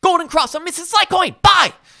about golden cross on Mrs. Litecoin,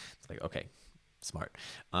 buy. It's like, okay, smart.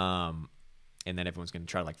 And then everyone's going to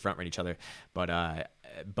try to like front rate each other. But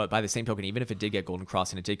by the same token, even if it did get golden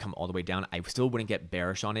cross and it did come all the way down, I still wouldn't get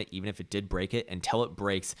bearish on it, even if it did break it, until it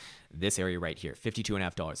breaks this area right here,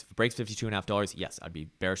 $52.50. If it breaks $52.50, yes, I'd be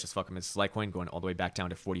bearish as fuck on Mrs. Litecoin, going all the way back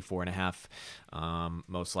down to 44.5,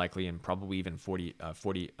 most likely, and probably even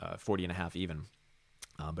 40.5 even.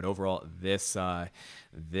 But overall, this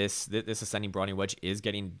ascending Brownian wedge is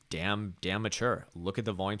getting damn mature. Look at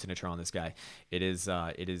the volume signature on this guy. It's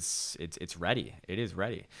ready. It is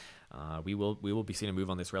ready. We will be seeing a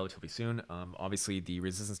move on this relatively soon. Obviously, the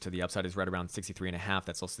resistance to the upside is right around 63.5.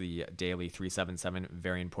 That's also the daily 377.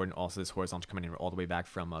 Very important. Also, this horizontal coming in all the way back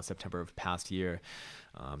from September of past year.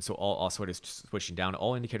 So all sort of switching down.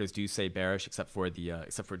 All indicators do say bearish, except for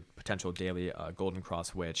potential daily golden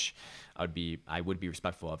cross, which I would be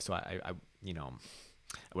respectful of. So I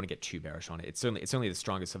wouldn't get too bearish on it. It's certainly the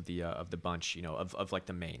strongest of the bunch, of like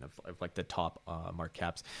the main of like the top market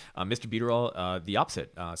caps. Mr. Beaterall, the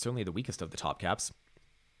opposite, certainly the weakest of the top caps.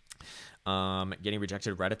 Getting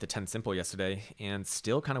rejected right at the 10 simple yesterday, and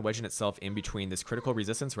still kind of wedging itself in between this critical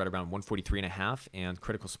resistance right around 143.5 and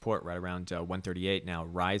critical support right around 138. Now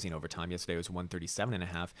rising over time. Yesterday was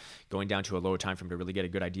 137.5, going down to a lower time frame to really get a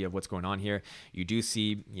good idea of what's going on here. You do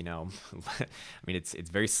see, you know, I mean, it's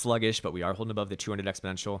very sluggish, but we are holding above the 200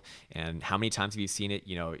 exponential. And how many times have you seen it?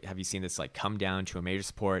 You know, have you seen this like come down to a major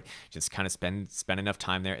support, just kind of spend enough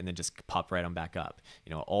time there, and then just pop right on back up?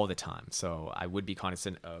 You know, all the time. So I would be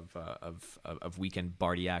cognizant of weekend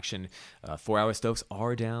Barty action. 4-hour Stokes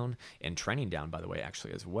are down and trending down, by the way,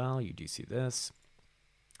 actually as well. You do see this.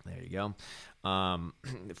 There you go.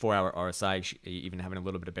 4-hour RSI even having a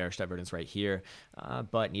little bit of bearish divergence right here,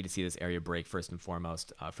 but need to see this area break first and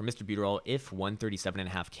foremost. For Mr. Buterol, if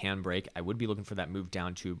 137.5 can break, I would be looking for that move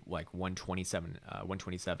down to like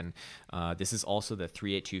 127. This is also the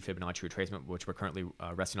 382 Fibonacci retracement, which we're currently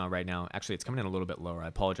resting on right now. Actually, it's coming in a little bit lower. I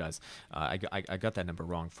apologize. I got that number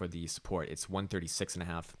wrong for the support. It's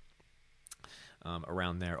 136.5.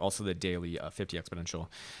 Around there. Also the daily 50 exponential.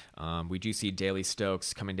 We do see daily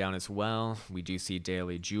Stokes coming down as well. We do see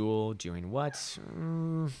daily Jewel doing what?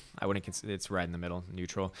 I wouldn't consider, it's right in the middle,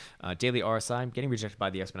 neutral. Daily RSI getting rejected by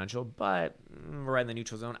the exponential, but right in the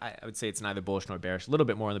neutral zone. I would say it's neither bullish nor bearish. A little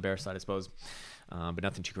bit more on the bearish side, I suppose, but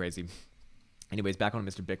nothing too crazy. Anyways, back on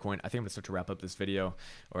Mr. Bitcoin. I think I'm going to start to wrap up this video.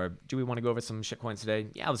 Or do we want to go over some shitcoins today?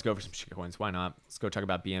 Yeah, let's go over some shitcoins. Why not? Let's go talk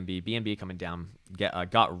about BNB. BNB coming down.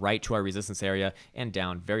 Got right to our resistance area and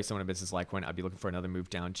down. Very similar to business Litecoin. I'd be looking for another move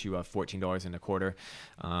down to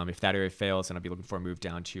 $14.25. If that area fails, then I'll be looking for a move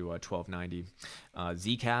down to $12.90.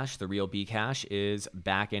 Zcash, the real Bcash, is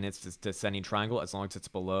back in its descending triangle. As long as it's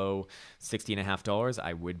below $60.50,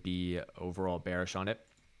 I would be overall bearish on it.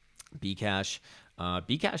 Bcash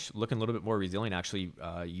looking a little bit more resilient, actually,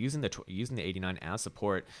 using the 89 as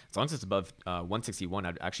support. As long as it's above 161,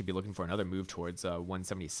 I'd actually be looking for another move towards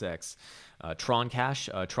 176. Tron Cash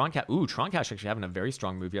actually having a very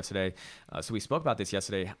strong move yesterday. So we spoke about this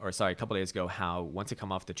yesterday, or sorry, a couple days ago, how once it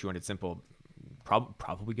come off the 200 simple,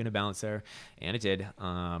 probably going to balance there, and it did.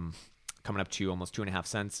 Coming up to almost 2.5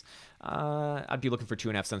 cents. I'd be looking for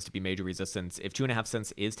 2.5 cents to be major resistance. If 2.5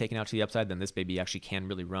 cents is taken out to the upside, then this baby actually can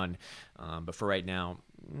really run. But for right now,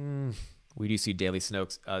 we do see daily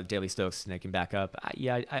Stokes snaking back up.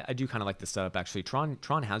 I do kind of like the setup actually. Tron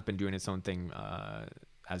has been doing its own thing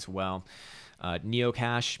as well.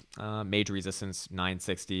 Neocash, major resistance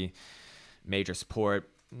 960, major support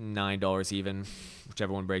 $9 even.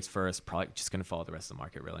 Whichever one breaks first, probably just going to follow the rest of the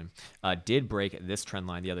market, really. Did break this trend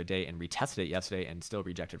line the other day and retested it yesterday and still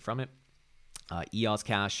rejected from it. EOS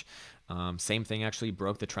Cash, same thing actually,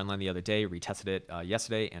 broke the trend line the other day, retested it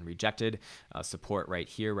yesterday and rejected. Support right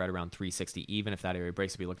here, right around 360 even. If that area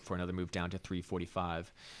breaks, we'll be looking for another move down to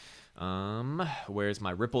 345. Where's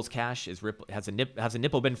my Ripple's Cash? Has a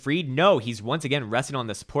nipple been freed? No, he's once again resting on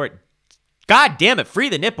the support. God damn it, free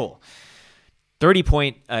the nipple.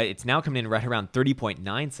 It's now coming in right around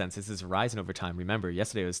 30.9 cents. This is rising over time. Remember,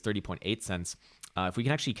 yesterday it was 30.8 cents. If we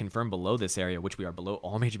can actually confirm below this area, which we are below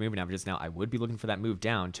all major moving averages now, I would be looking for that move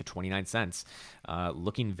down to 29 cents.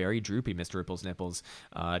 Looking very droopy, Mr. Ripple's nipples.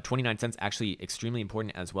 29 cents actually extremely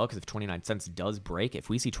important as well, because if 29 cents does break, if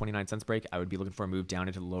we see 29 cents break, I would be looking for a move down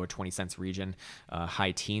into the lower 20 cents region,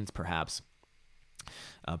 high teens perhaps.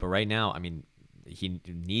 But right now, I mean, he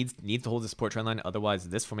needs to hold the support trend line. Otherwise,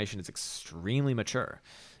 this formation is extremely mature,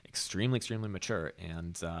 extremely mature,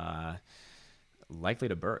 and likely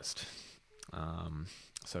to burst.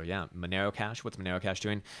 So yeah, Monero Cash. What's Monero Cash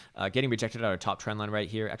doing? Getting rejected at our top trend line right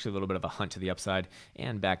here. Actually, a little bit of a hunt to the upside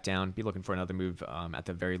and back down. Be looking for another move at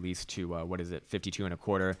the very least to what is it,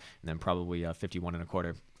 52.25, and then probably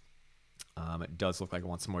 51.25. It does look like it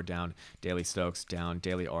wants some more down. Daily Stokes down.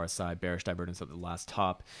 Daily RSI bearish divergence at the last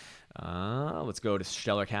top. Let's go to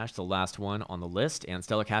Stellar Cash, the last one on the list, and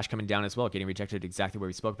Stellar Cash coming down as well, getting rejected exactly where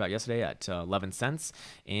we spoke about yesterday at 11 cents,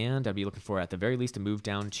 and I'd be looking for at the very least a move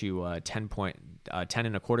down to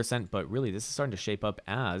 10.25 cents. But really, this is starting to shape up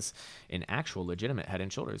as an actual legitimate head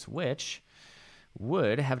and shoulders, which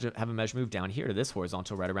would have a measure move down here to this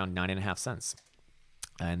horizontal right around 9.5 cents.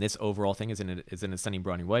 And this overall thing is an ascending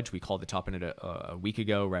broadening wedge. We called the top in it a week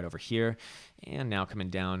ago, right over here. And now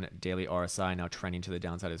coming down, daily RSI now trending to the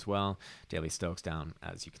downside as well. Daily Stokes down,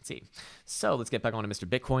 as you can see. So let's get back on to Mr.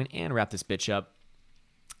 Bitcoin and wrap this bitch up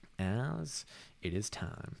as it is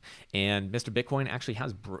time. And Mr. Bitcoin actually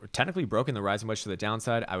has technically broken the rising wedge to the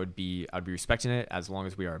downside. I'd be respecting it as long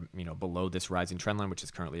as we are, below this rising trend line, which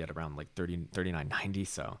is currently at around like 39.90.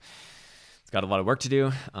 So got a lot of work to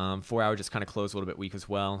do. 4 hour just kind of closed a little bit weak as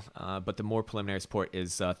well. But the more preliminary support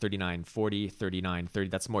is 39.40,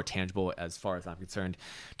 39.30. That's more tangible as far as I'm concerned.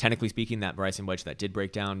 Technically speaking, that rising wedge that did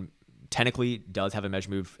break down technically does have a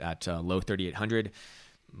measure move at low 3,800.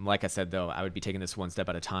 Like I said, though, I would be taking this one step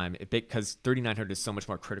at a time because 3,900 is so much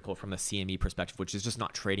more critical from the CME perspective, which is just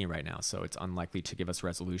not trading right now. So it's unlikely to give us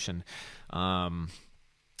resolution. But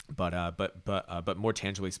more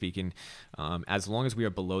tangibly speaking, as long as we are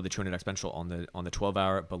below the 200 exponential on the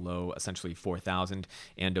 12-hour, below essentially 4,000,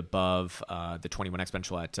 and above the 21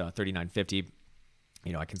 exponential at 3,950.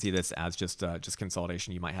 I can see this as just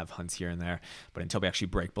consolidation. You might have hunts here and there, but until we actually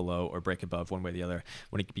break below or break above one way or the other,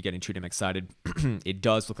 wouldn't be getting too damn excited. It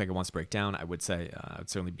does look like it wants to break down. I would say I'd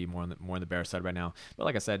certainly be more on the bear side right now. But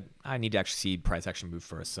like I said, I need to actually see price action move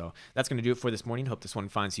first. So that's going to do it for this morning. Hope this one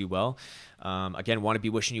finds you well. Again, want to be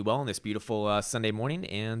wishing you well on this beautiful Sunday morning,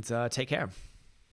 and take care.